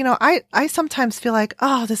 I sometimes feel like,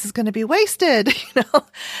 oh, this is going to be wasted.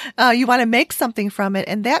 You want to make something from it.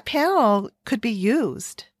 And that panel could be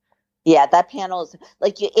used. Yeah, that panel is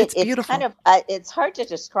like, it's beautiful. Kind of, it's hard to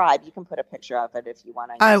describe. You can put a picture of it if you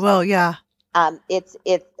want to. I will. Yeah. It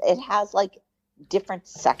has like different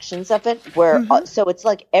sections of it where so it's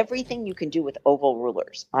like everything you can do with oval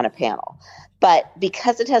rulers on a panel, but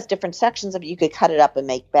because it has different sections of it, you could cut it up and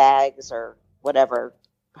make bags or whatever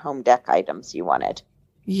home deck items you wanted.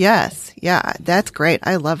 Yes. Yeah, that's great.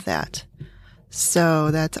 I love that.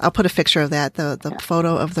 So I'll put a picture of that, the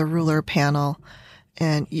photo of the ruler panel,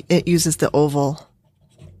 and it uses the oval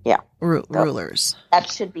rulers. That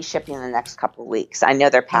should be shipping in the next couple of weeks. I know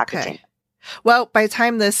they're packaging. Okay. Well, by the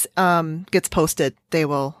time this gets posted, they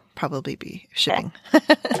will probably be shipping.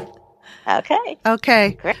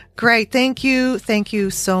 Okay. Great. Thank you. Thank you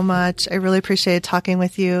so much. I really appreciated talking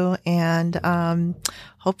with you. And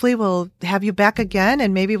hopefully we'll have you back again,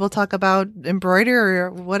 and maybe we'll talk about embroidery or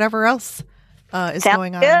whatever else is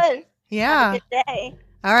going on. Good. Yeah. Have a good day.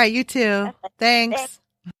 All right. You too. Thanks.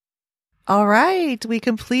 All right. We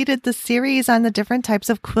completed the series on the different types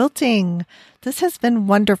of quilting. This has been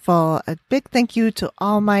wonderful. A big thank you to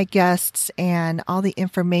all my guests and all the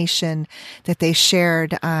information that they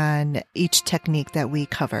shared on each technique that we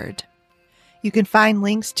covered. You can find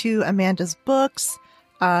links to Amanda's books,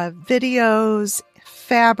 videos,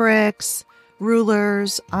 fabrics,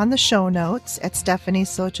 rulers on the show notes at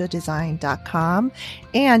stephaniesochadesign.com.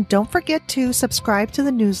 And don't forget to subscribe to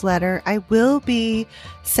the newsletter. I will be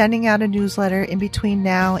sending out a newsletter in between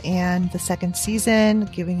now and the second season,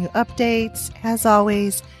 giving you updates. As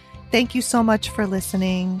always, thank you so much for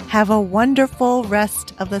listening. Have a wonderful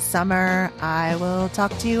rest of the summer. I will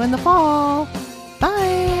talk to you in the fall.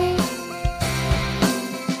 Bye.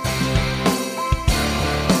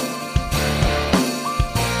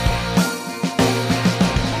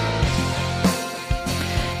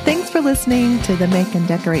 Thanks for listening to the Make and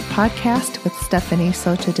Decorate podcast with Stephanie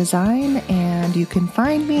Socha Design, and you can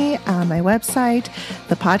find me on my website.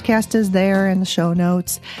 The podcast is there in the show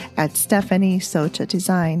notes at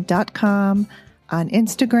stephaniesochadesign.com, on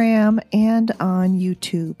Instagram, and on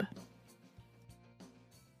YouTube.